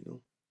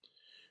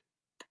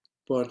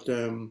 But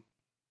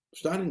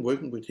starting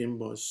working with him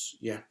was,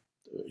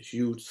 a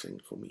huge thing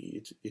for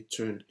me. It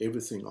turned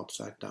everything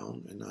upside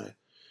down, and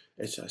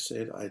as I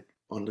said, I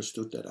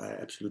understood that I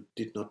absolutely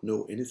did not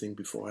know anything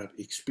before I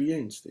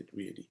experienced it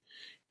really,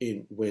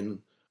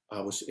 when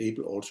I was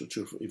able also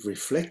to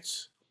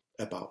reflect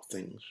about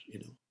things,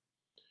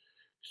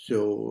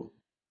 So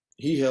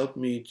he helped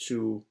me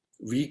to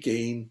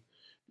regain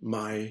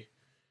my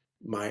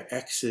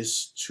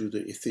access to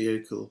the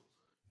etherical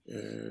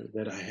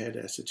that I had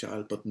as a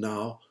child, but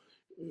now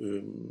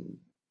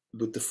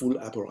with the full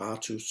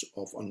apparatus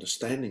of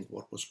understanding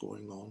what was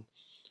going on,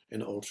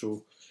 and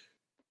also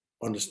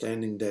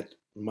understanding that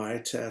my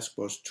task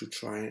was to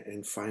try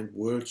and find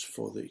words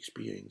for the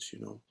experience,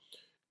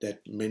 that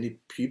many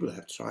people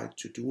have tried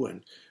to do,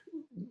 and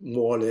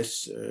more or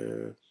less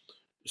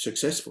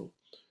successful.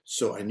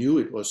 So I knew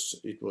it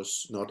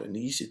was not an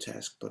easy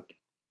task, but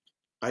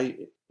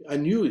I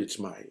knew it's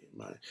my.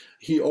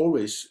 He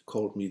always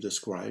called me the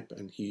scribe,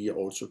 and he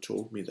also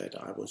told me that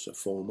I was a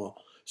former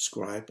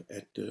scribe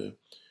at the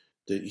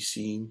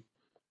Essene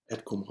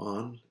at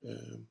Qumran,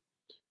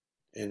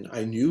 and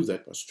I knew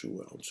that was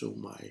true. Also,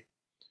 my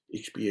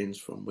experience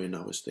from when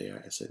I was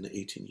there as an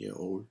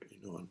 18-year-old,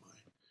 and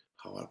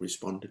how I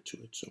responded to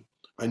it. So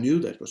I knew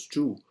that was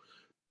true,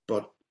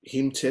 but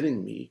him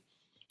telling me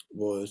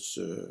was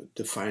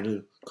the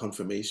final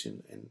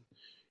confirmation,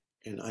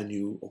 and I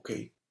knew,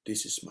 okay,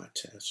 this is my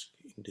task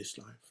in this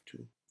life,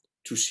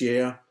 to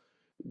share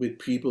with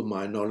people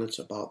my knowledge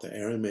about the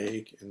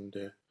Aramaic and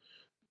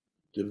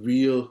the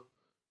real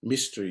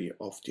mystery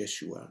of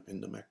Yeshua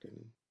and the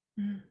Magdalene.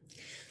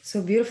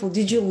 So beautiful.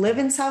 Did you live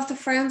in south of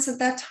France at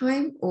that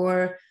time,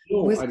 or?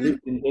 No, I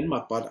lived in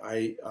Denmark, but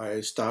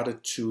I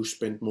started to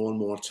spend more and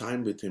more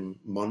time with him,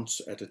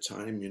 months at a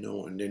time,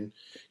 and then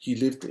he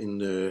lived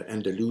in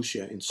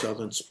Andalusia in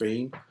southern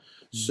Spain.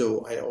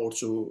 So I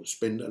also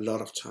spent a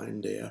lot of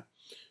time there,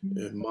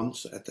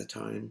 months at a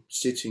time,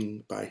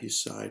 sitting by his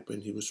side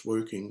when he was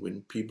working,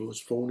 when people was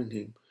phoning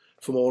him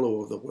from all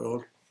over the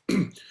world,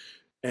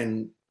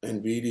 and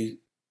really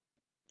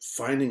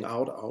finding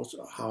out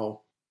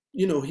how,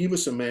 he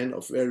was a man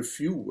of very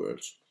few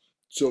words.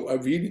 So I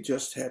really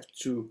just have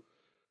to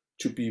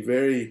be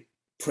very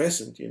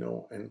present,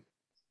 and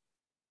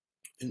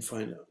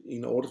find out,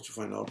 in order to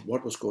find out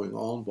what was going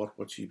on, what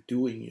was he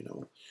doing,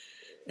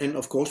 And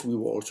of course, we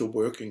were also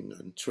working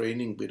and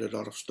training with a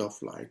lot of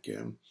stuff like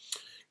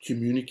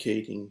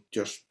communicating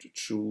just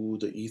through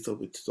the ether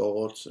with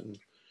thoughts,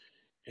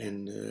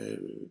 and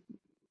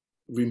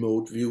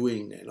remote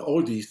viewing, and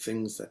all these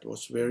things. That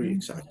was very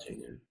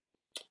exciting.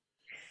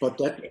 But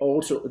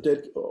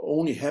that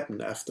only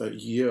happened after a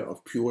year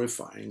of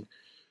purifying,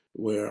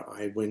 where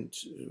I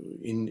went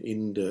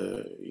in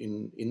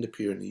the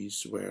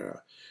Pyrenees,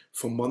 where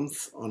for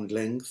months on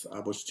length I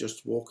was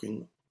just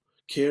walking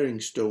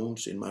carrying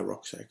stones in my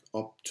rucksack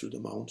up to the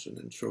mountain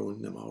and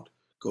throwing them out,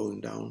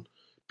 going down,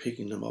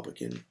 picking them up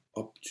again,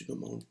 up to the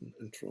mountain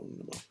and throwing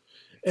them out,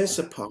 as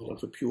a part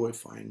of a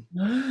purifying.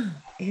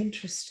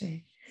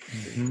 Interesting.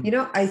 Mhm. You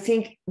know, I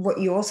think what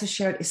you also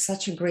shared is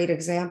such a great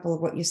example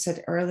of what you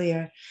said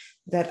earlier,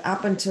 that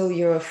up until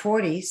your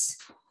 40s,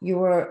 you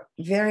were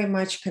very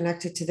much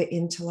connected to the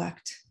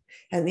intellect,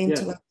 and the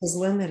intellect is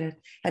limited.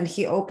 And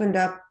he opened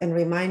up and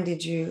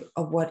reminded you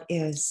of what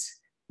is,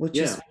 which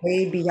is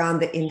way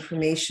beyond the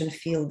information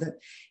field, that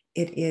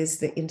it is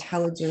the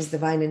intelligence,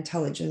 divine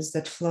intelligence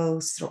that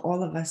flows through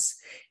all of us.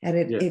 And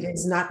it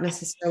is not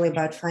necessarily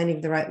about finding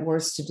the right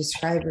words to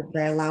describe it,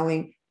 by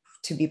allowing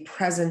to be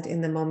present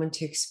in the moment,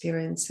 to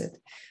experience it,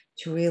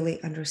 to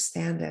really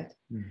understand it.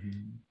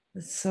 Mhm.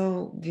 It's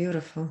so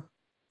beautiful.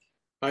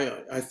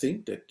 I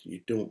think that you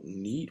don't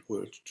need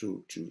words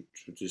to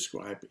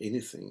describe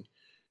anything,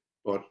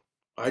 but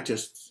I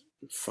just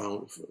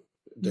found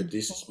that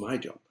this is my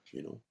job,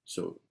 you know,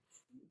 so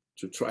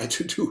to try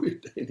to do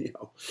it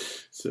anyhow.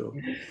 So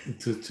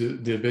To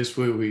the best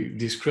way we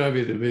describe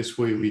it, the best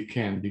way we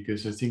can,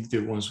 because I think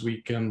that once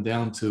we come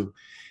down to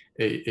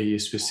a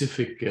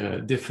specific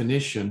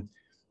definition,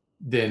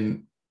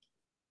 then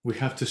we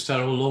have to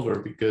start all over,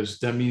 because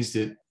that means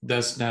that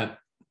that's not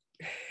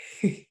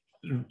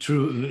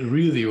true,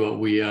 really what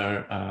we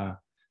are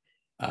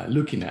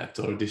looking at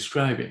or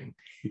describing.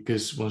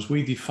 Because once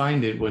we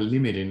define it, we're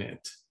limiting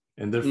it,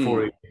 and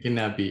therefore it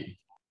cannot be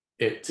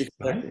it.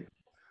 exactly.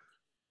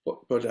 Right?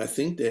 But I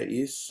think there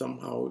is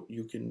somehow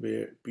you can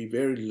be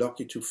very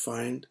lucky to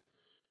find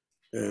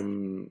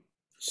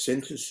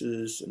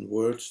sentences and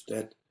words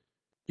that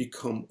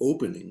become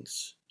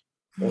openings,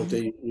 or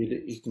they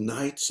really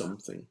ignite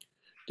something.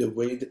 The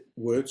way that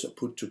words are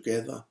put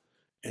together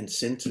and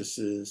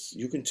sentences,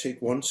 you can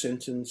take one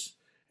sentence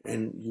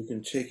and you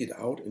can take it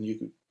out and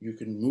you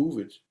can move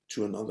it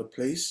to another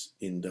place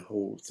in the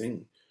whole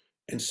thing,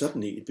 and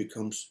suddenly it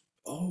becomes,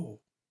 oh,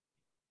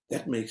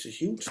 that makes a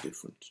huge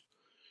difference.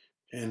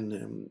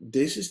 And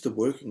this is the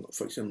working,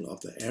 for example,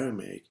 of the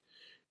Aramaic.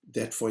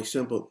 That, for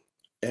example,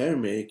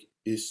 Aramaic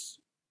is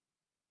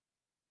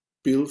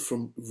built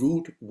from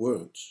root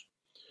words.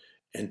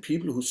 And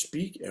people who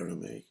speak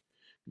Aramaic,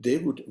 they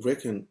would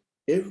reckon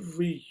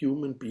every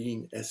human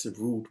being as a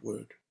root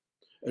word.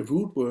 A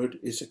root word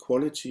is a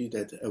quality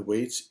that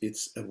awaits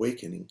its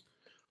awakening,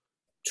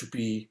 to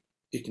be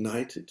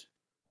ignited,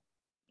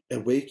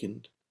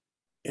 awakened,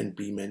 and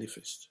be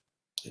manifest.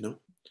 You know?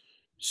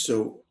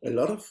 So a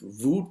lot of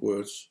root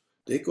words,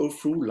 they go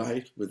through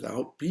life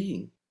without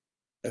being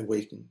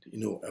awakened, you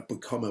know,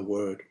 become a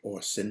word or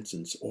a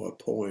sentence or a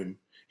poem,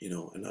 you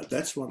know, and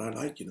that's what I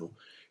like, you know,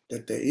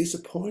 that there is a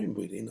poem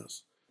within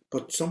us,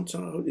 but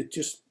sometimes it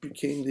just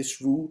became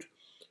this root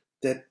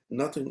that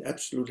nothing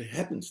absolutely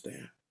happens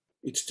there.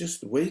 It's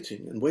just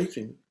waiting and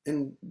waiting,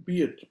 and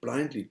we are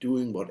blindly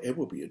doing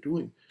whatever we are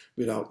doing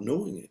without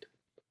knowing it.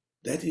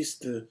 That is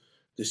the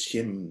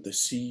shem, the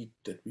seed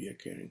that we are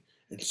carrying.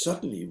 And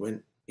suddenly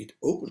when it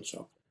opens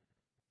up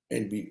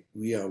and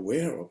we are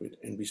aware of it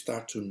and we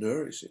start to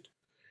nourish it,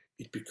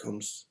 it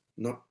becomes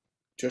not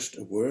just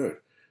a word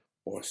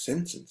or a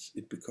sentence.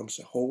 It becomes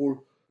a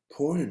whole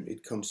poem.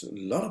 It becomes a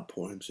lot of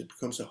poems. It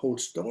becomes a whole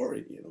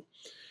story, you know.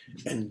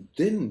 And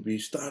then we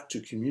start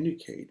to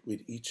communicate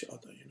with each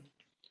other, you know.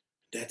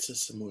 That's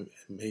just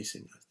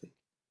amazing, I think.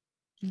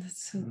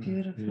 That's so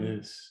beautiful.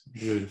 Yes,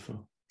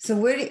 beautiful. So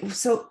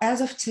so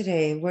as of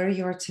today, where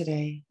you are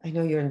today, I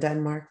know you're in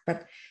Denmark,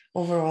 but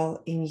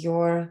overall in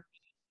your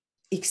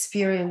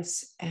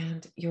experience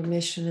and your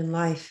mission in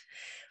life,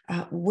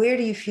 where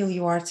do you feel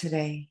you are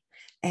today?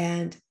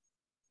 And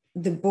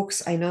the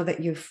books, I know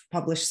that you've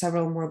published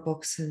several more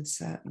books since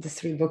the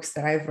 3 books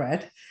that I've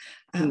read,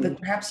 but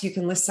perhaps you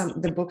can list some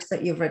of the books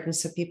that you've written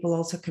so people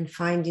also can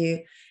find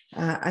you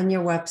on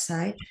your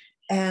website.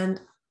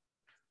 And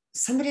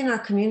somebody in our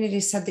community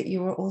said that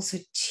you were also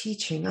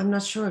teaching. I'm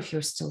not sure if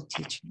you're still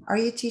teaching. Are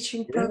you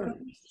teaching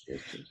programs?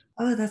 Yes.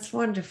 Oh, that's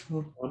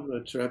wonderful.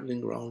 I'm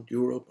traveling around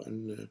Europe,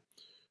 and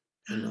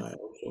I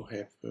also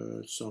have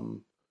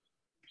some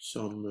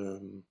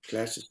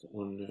classes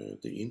on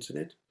the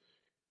internet.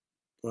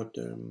 But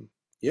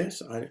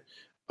yes, are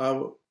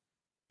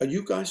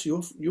you guys,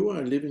 you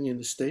are living in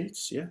the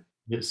States, yeah?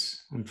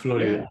 Yes, in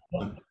Florida.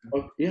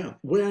 Yeah,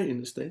 where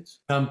in the States?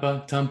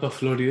 Tampa,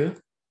 Florida.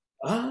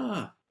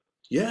 Ah,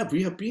 yeah,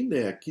 we have been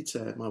there,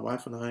 Gita, my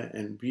wife and I,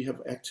 and we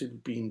have actually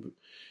been,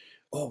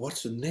 oh,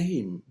 what's the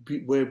name?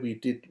 Where we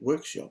did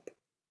workshop.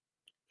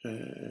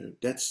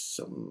 That's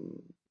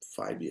some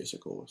 5 years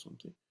ago or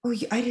something. Oh,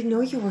 I didn't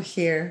know you were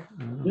here.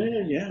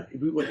 Yeah,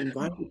 we were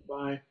invited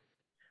by,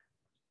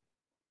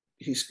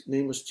 his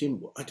name was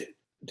Jim.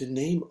 The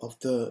name of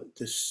the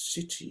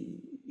city,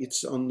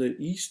 it's on the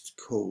east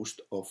coast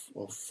of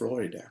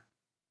Florida.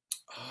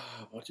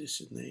 What is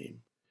the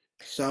name?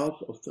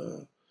 South of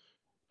the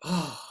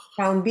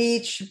Palm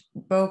Beach,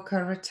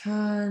 Boca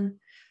Raton.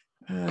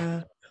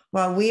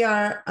 Well, we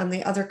are on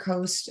the other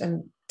coast,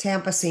 and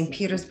Tampa, St.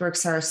 Petersburg,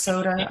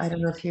 Sarasota. I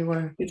don't know if you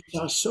were. It's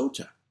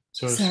Sarasota.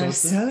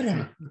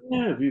 Sarasota.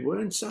 Yeah, we were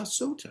in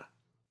Sarasota.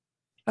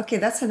 Okay,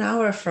 that's an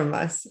hour from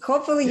us.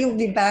 Hopefully you'll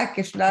be back.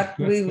 If not,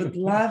 we would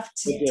love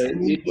to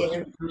meet It was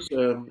you. because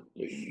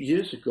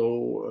years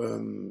ago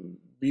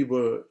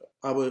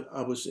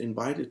I was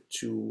invited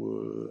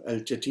to Al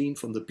Jardine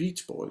from the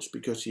Beach Boys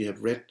because he had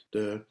read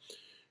the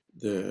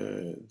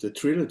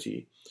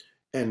trilogy,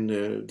 and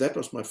that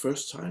was my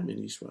first time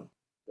in Israel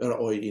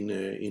or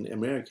in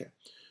America.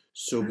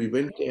 So we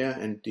went there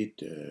and did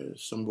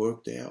some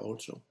work there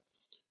also,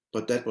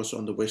 but that was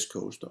on the west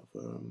coast of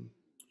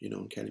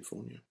in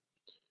California.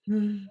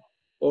 Mm.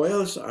 Or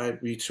else I've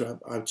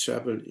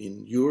traveled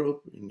in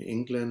Europe, in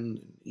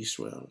England, in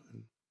Israel,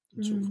 and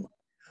so forth.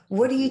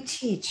 What do you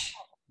teach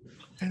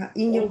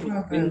in your All the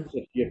things program?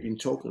 that we have been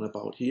talking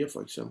about here,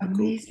 for example,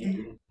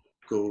 Amazing.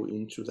 go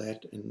into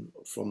that, and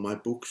from my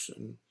books,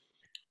 and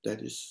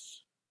that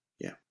is,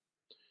 yeah,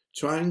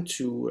 trying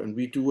to, and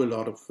we do a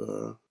lot of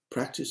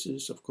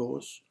practices, of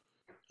course,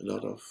 a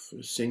lot of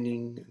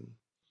singing. And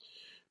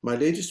my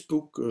latest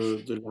book,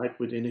 The Light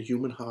Within a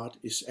Human Heart,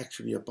 is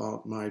actually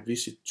about my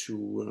visit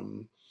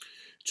to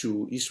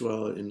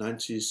Israel in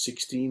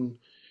 1916,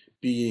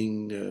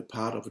 being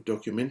part of a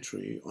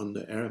documentary on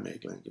the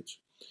Aramaic language,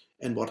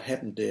 and what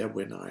happened there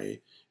when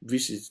I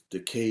visited the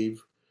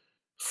cave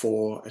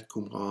 4 at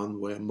Qumran,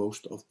 where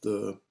most of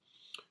the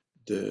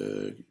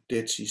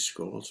Dead Sea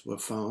Scrolls were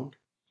found.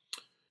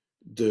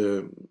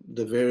 The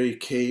very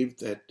cave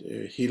that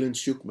Helen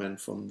Schuckman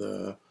from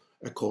the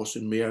A Course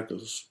in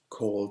Miracles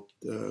called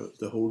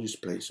the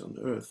holiest place on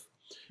earth,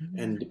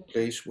 and the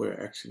place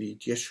where actually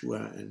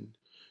Yeshua and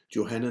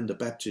Johanan the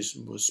Baptist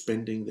was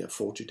spending their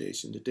 40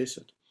 days in the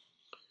desert.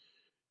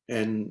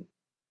 And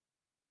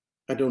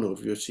I don't know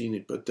if you've seen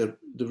it, but the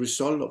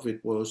result of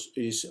it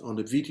is on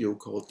a video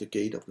called The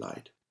Gate of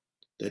Light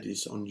that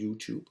is on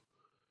YouTube,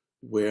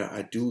 where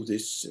I do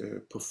this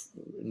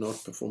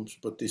not performance,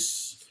 but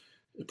this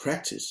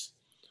practice,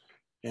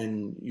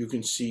 and you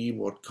can see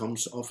what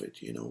comes of it,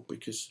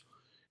 because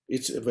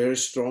it's a very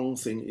strong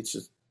thing. It's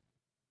a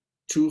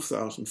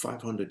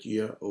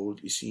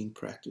 2,500-year-old Essene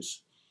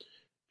practice,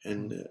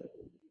 and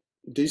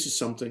this is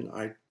something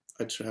I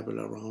travel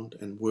around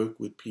and work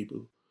with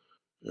people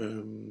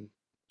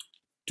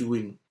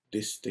doing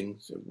this thing.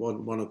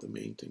 One of the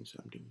main things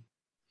I'm doing.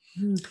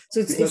 So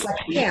it's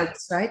like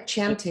chants, right?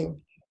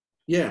 Chanting.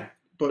 Yeah,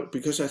 but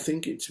because I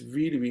think it's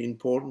really, really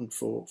important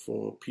for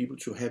people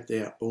to have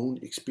their own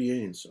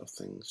experience of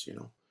things,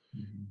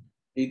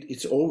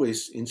 It's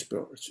always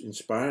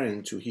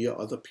inspiring to hear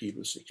other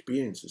people's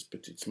experiences,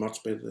 but it's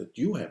much better that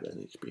you have an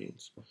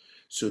experience.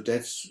 So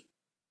that's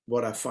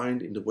what I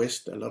find in the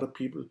West. A lot of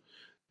people,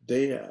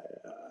 they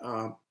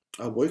are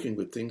working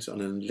with things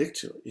on an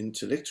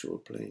intellectual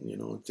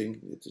plane,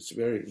 think it's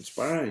very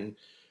inspiring,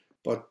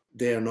 but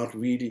they are not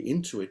really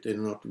into it.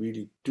 They're not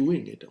really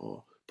doing it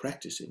or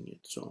practicing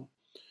it. So,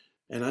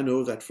 and I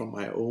know that from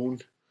my own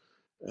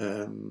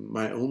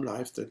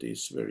life, that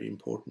is very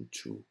important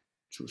to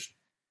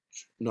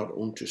not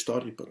only to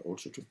study but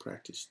also to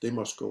practice. They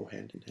must go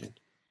hand in hand.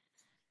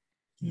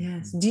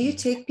 Yes. Do you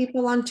take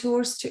people on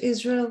tours to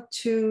Israel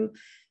to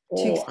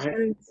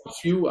experience? A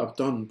few I've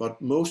done, but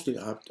mostly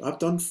I've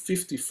done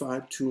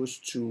 55 tours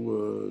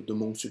to the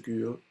Mont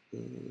Segur,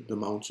 the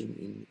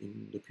mountain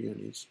in the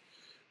Pyrenees.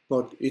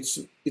 But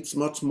it's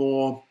much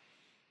more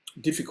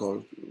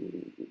difficult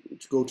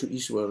to go to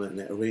Israel and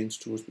arrange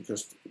tours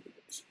because,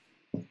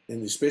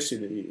 and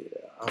especially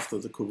after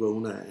the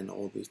Corona and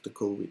all this, the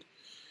COVID,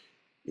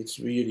 it's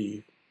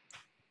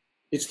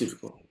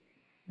difficult.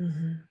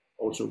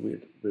 Also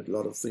with a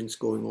lot of things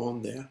going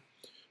on there.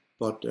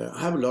 But I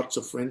have lots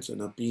of friends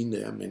and I've been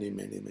there many,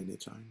 many, many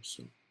times.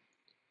 So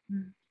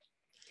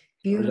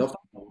Beautiful. I love to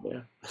go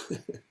there.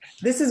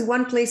 This is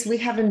one place we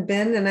haven't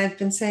been, and I've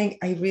been saying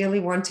I really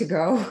want to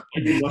go.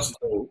 You must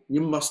go.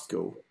 You must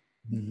go.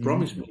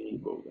 Promise me you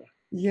go there.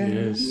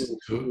 Yes.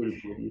 You will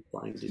really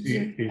find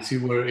it. If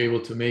you were able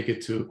to make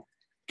it to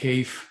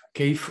cave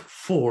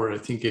 4, I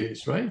think it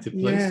is, right? The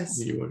place Yes,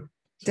 you were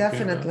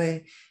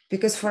definitely.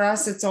 Because for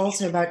us, it's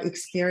also about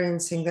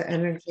experiencing the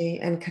energy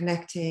and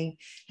connecting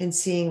and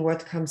seeing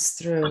what comes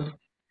through.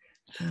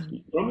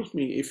 Promise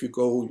me if you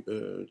go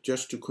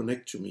just to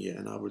connect to me,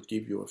 and I will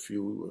give you a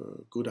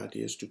few good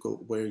ideas to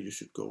go where you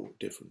should go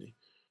definitely.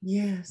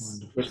 Yes.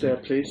 Because there are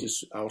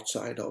places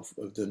outside of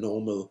the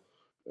normal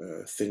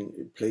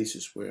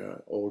places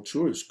where all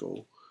tourists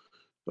go,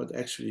 but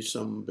actually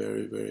some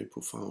very, very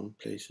profound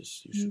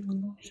places you should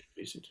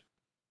visit.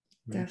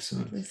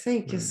 Definitely.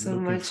 Thank you so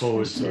Looking much.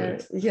 forward to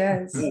it.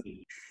 Yes.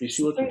 Be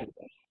sure to do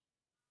that.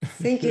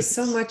 Thank you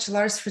so much,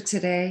 Lars, for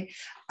today.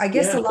 I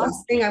guess the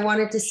last thing I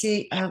wanted to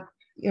see,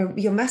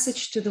 your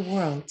message to the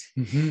world.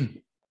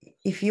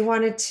 If you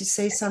wanted to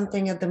say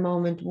something at the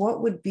moment,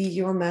 what would be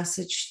your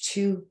message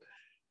to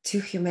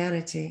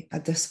humanity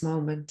at this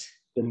moment?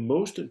 The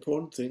most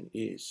important thing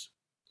is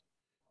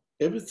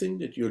everything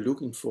that you're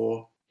looking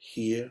for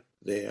here,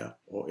 there,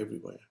 or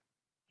everywhere,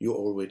 you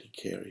already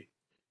carry.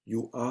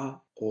 You are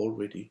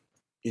already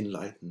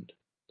enlightened.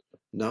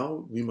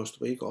 Now we must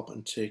wake up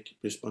and take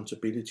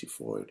responsibility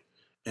for it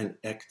and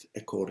act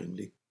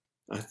accordingly.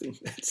 I think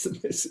that's the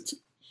message.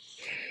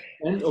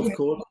 And of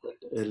course,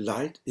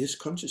 light is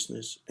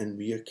consciousness, and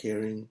we are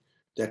carrying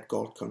that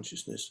God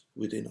consciousness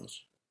within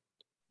us.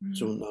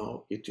 So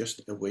now it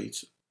just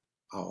awaits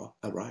our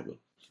arrival.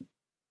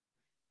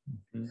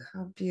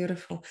 How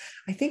beautiful.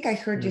 I think I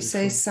heard you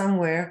say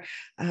somewhere,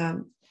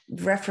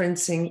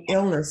 referencing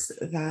illness,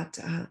 that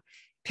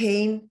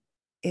pain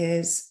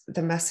is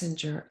the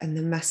messenger and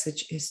the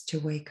message is to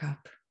wake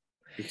up.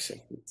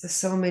 Exactly.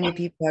 So many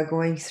people are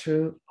going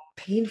through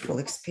painful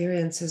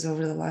experiences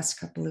over the last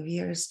couple of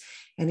years,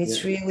 and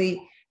it's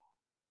really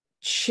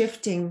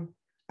shifting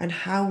on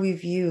how we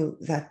view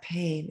that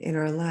pain in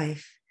our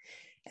life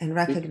and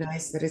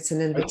recognize that it's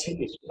an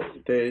invitation.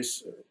 There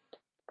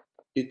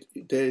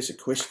is a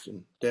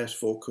question. There's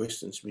 4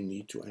 questions we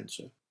need to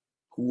answer.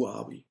 Who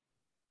are we?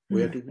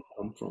 Where do we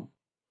come from?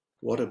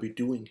 What are we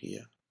doing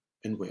here?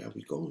 And where are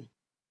we going?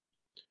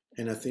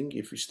 And I think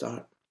if we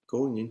start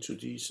going into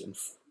these and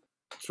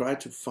try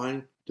to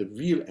find the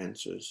real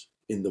answers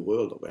in the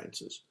world of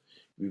answers,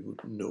 we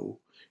would know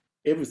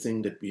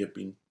everything that we have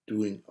been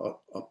doing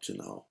up to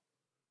now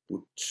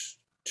would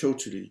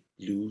totally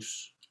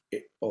lose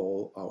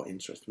all our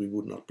interest. We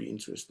would not be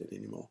interested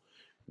anymore.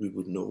 We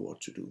would know what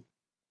to do.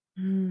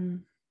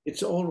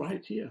 It's all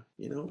right here,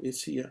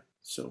 it's here.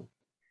 So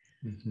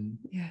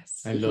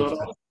yes, I love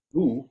that.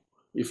 Who,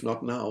 if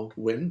not now,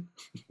 when?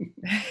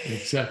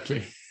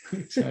 Exactly.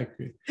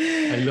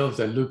 I love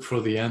that. Look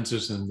for the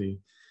answers in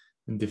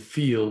the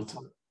field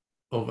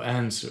of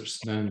answers,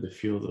 not in the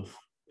field of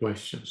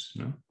questions.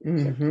 No,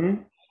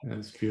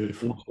 that's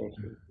beautiful.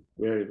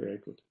 Very, very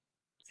good.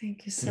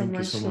 Thank you so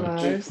much,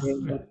 Lars.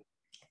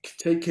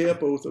 Take care,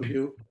 both of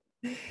you.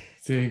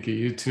 Thank you.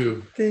 You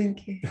too.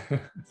 Thank you.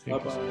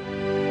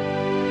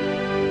 Bye-bye.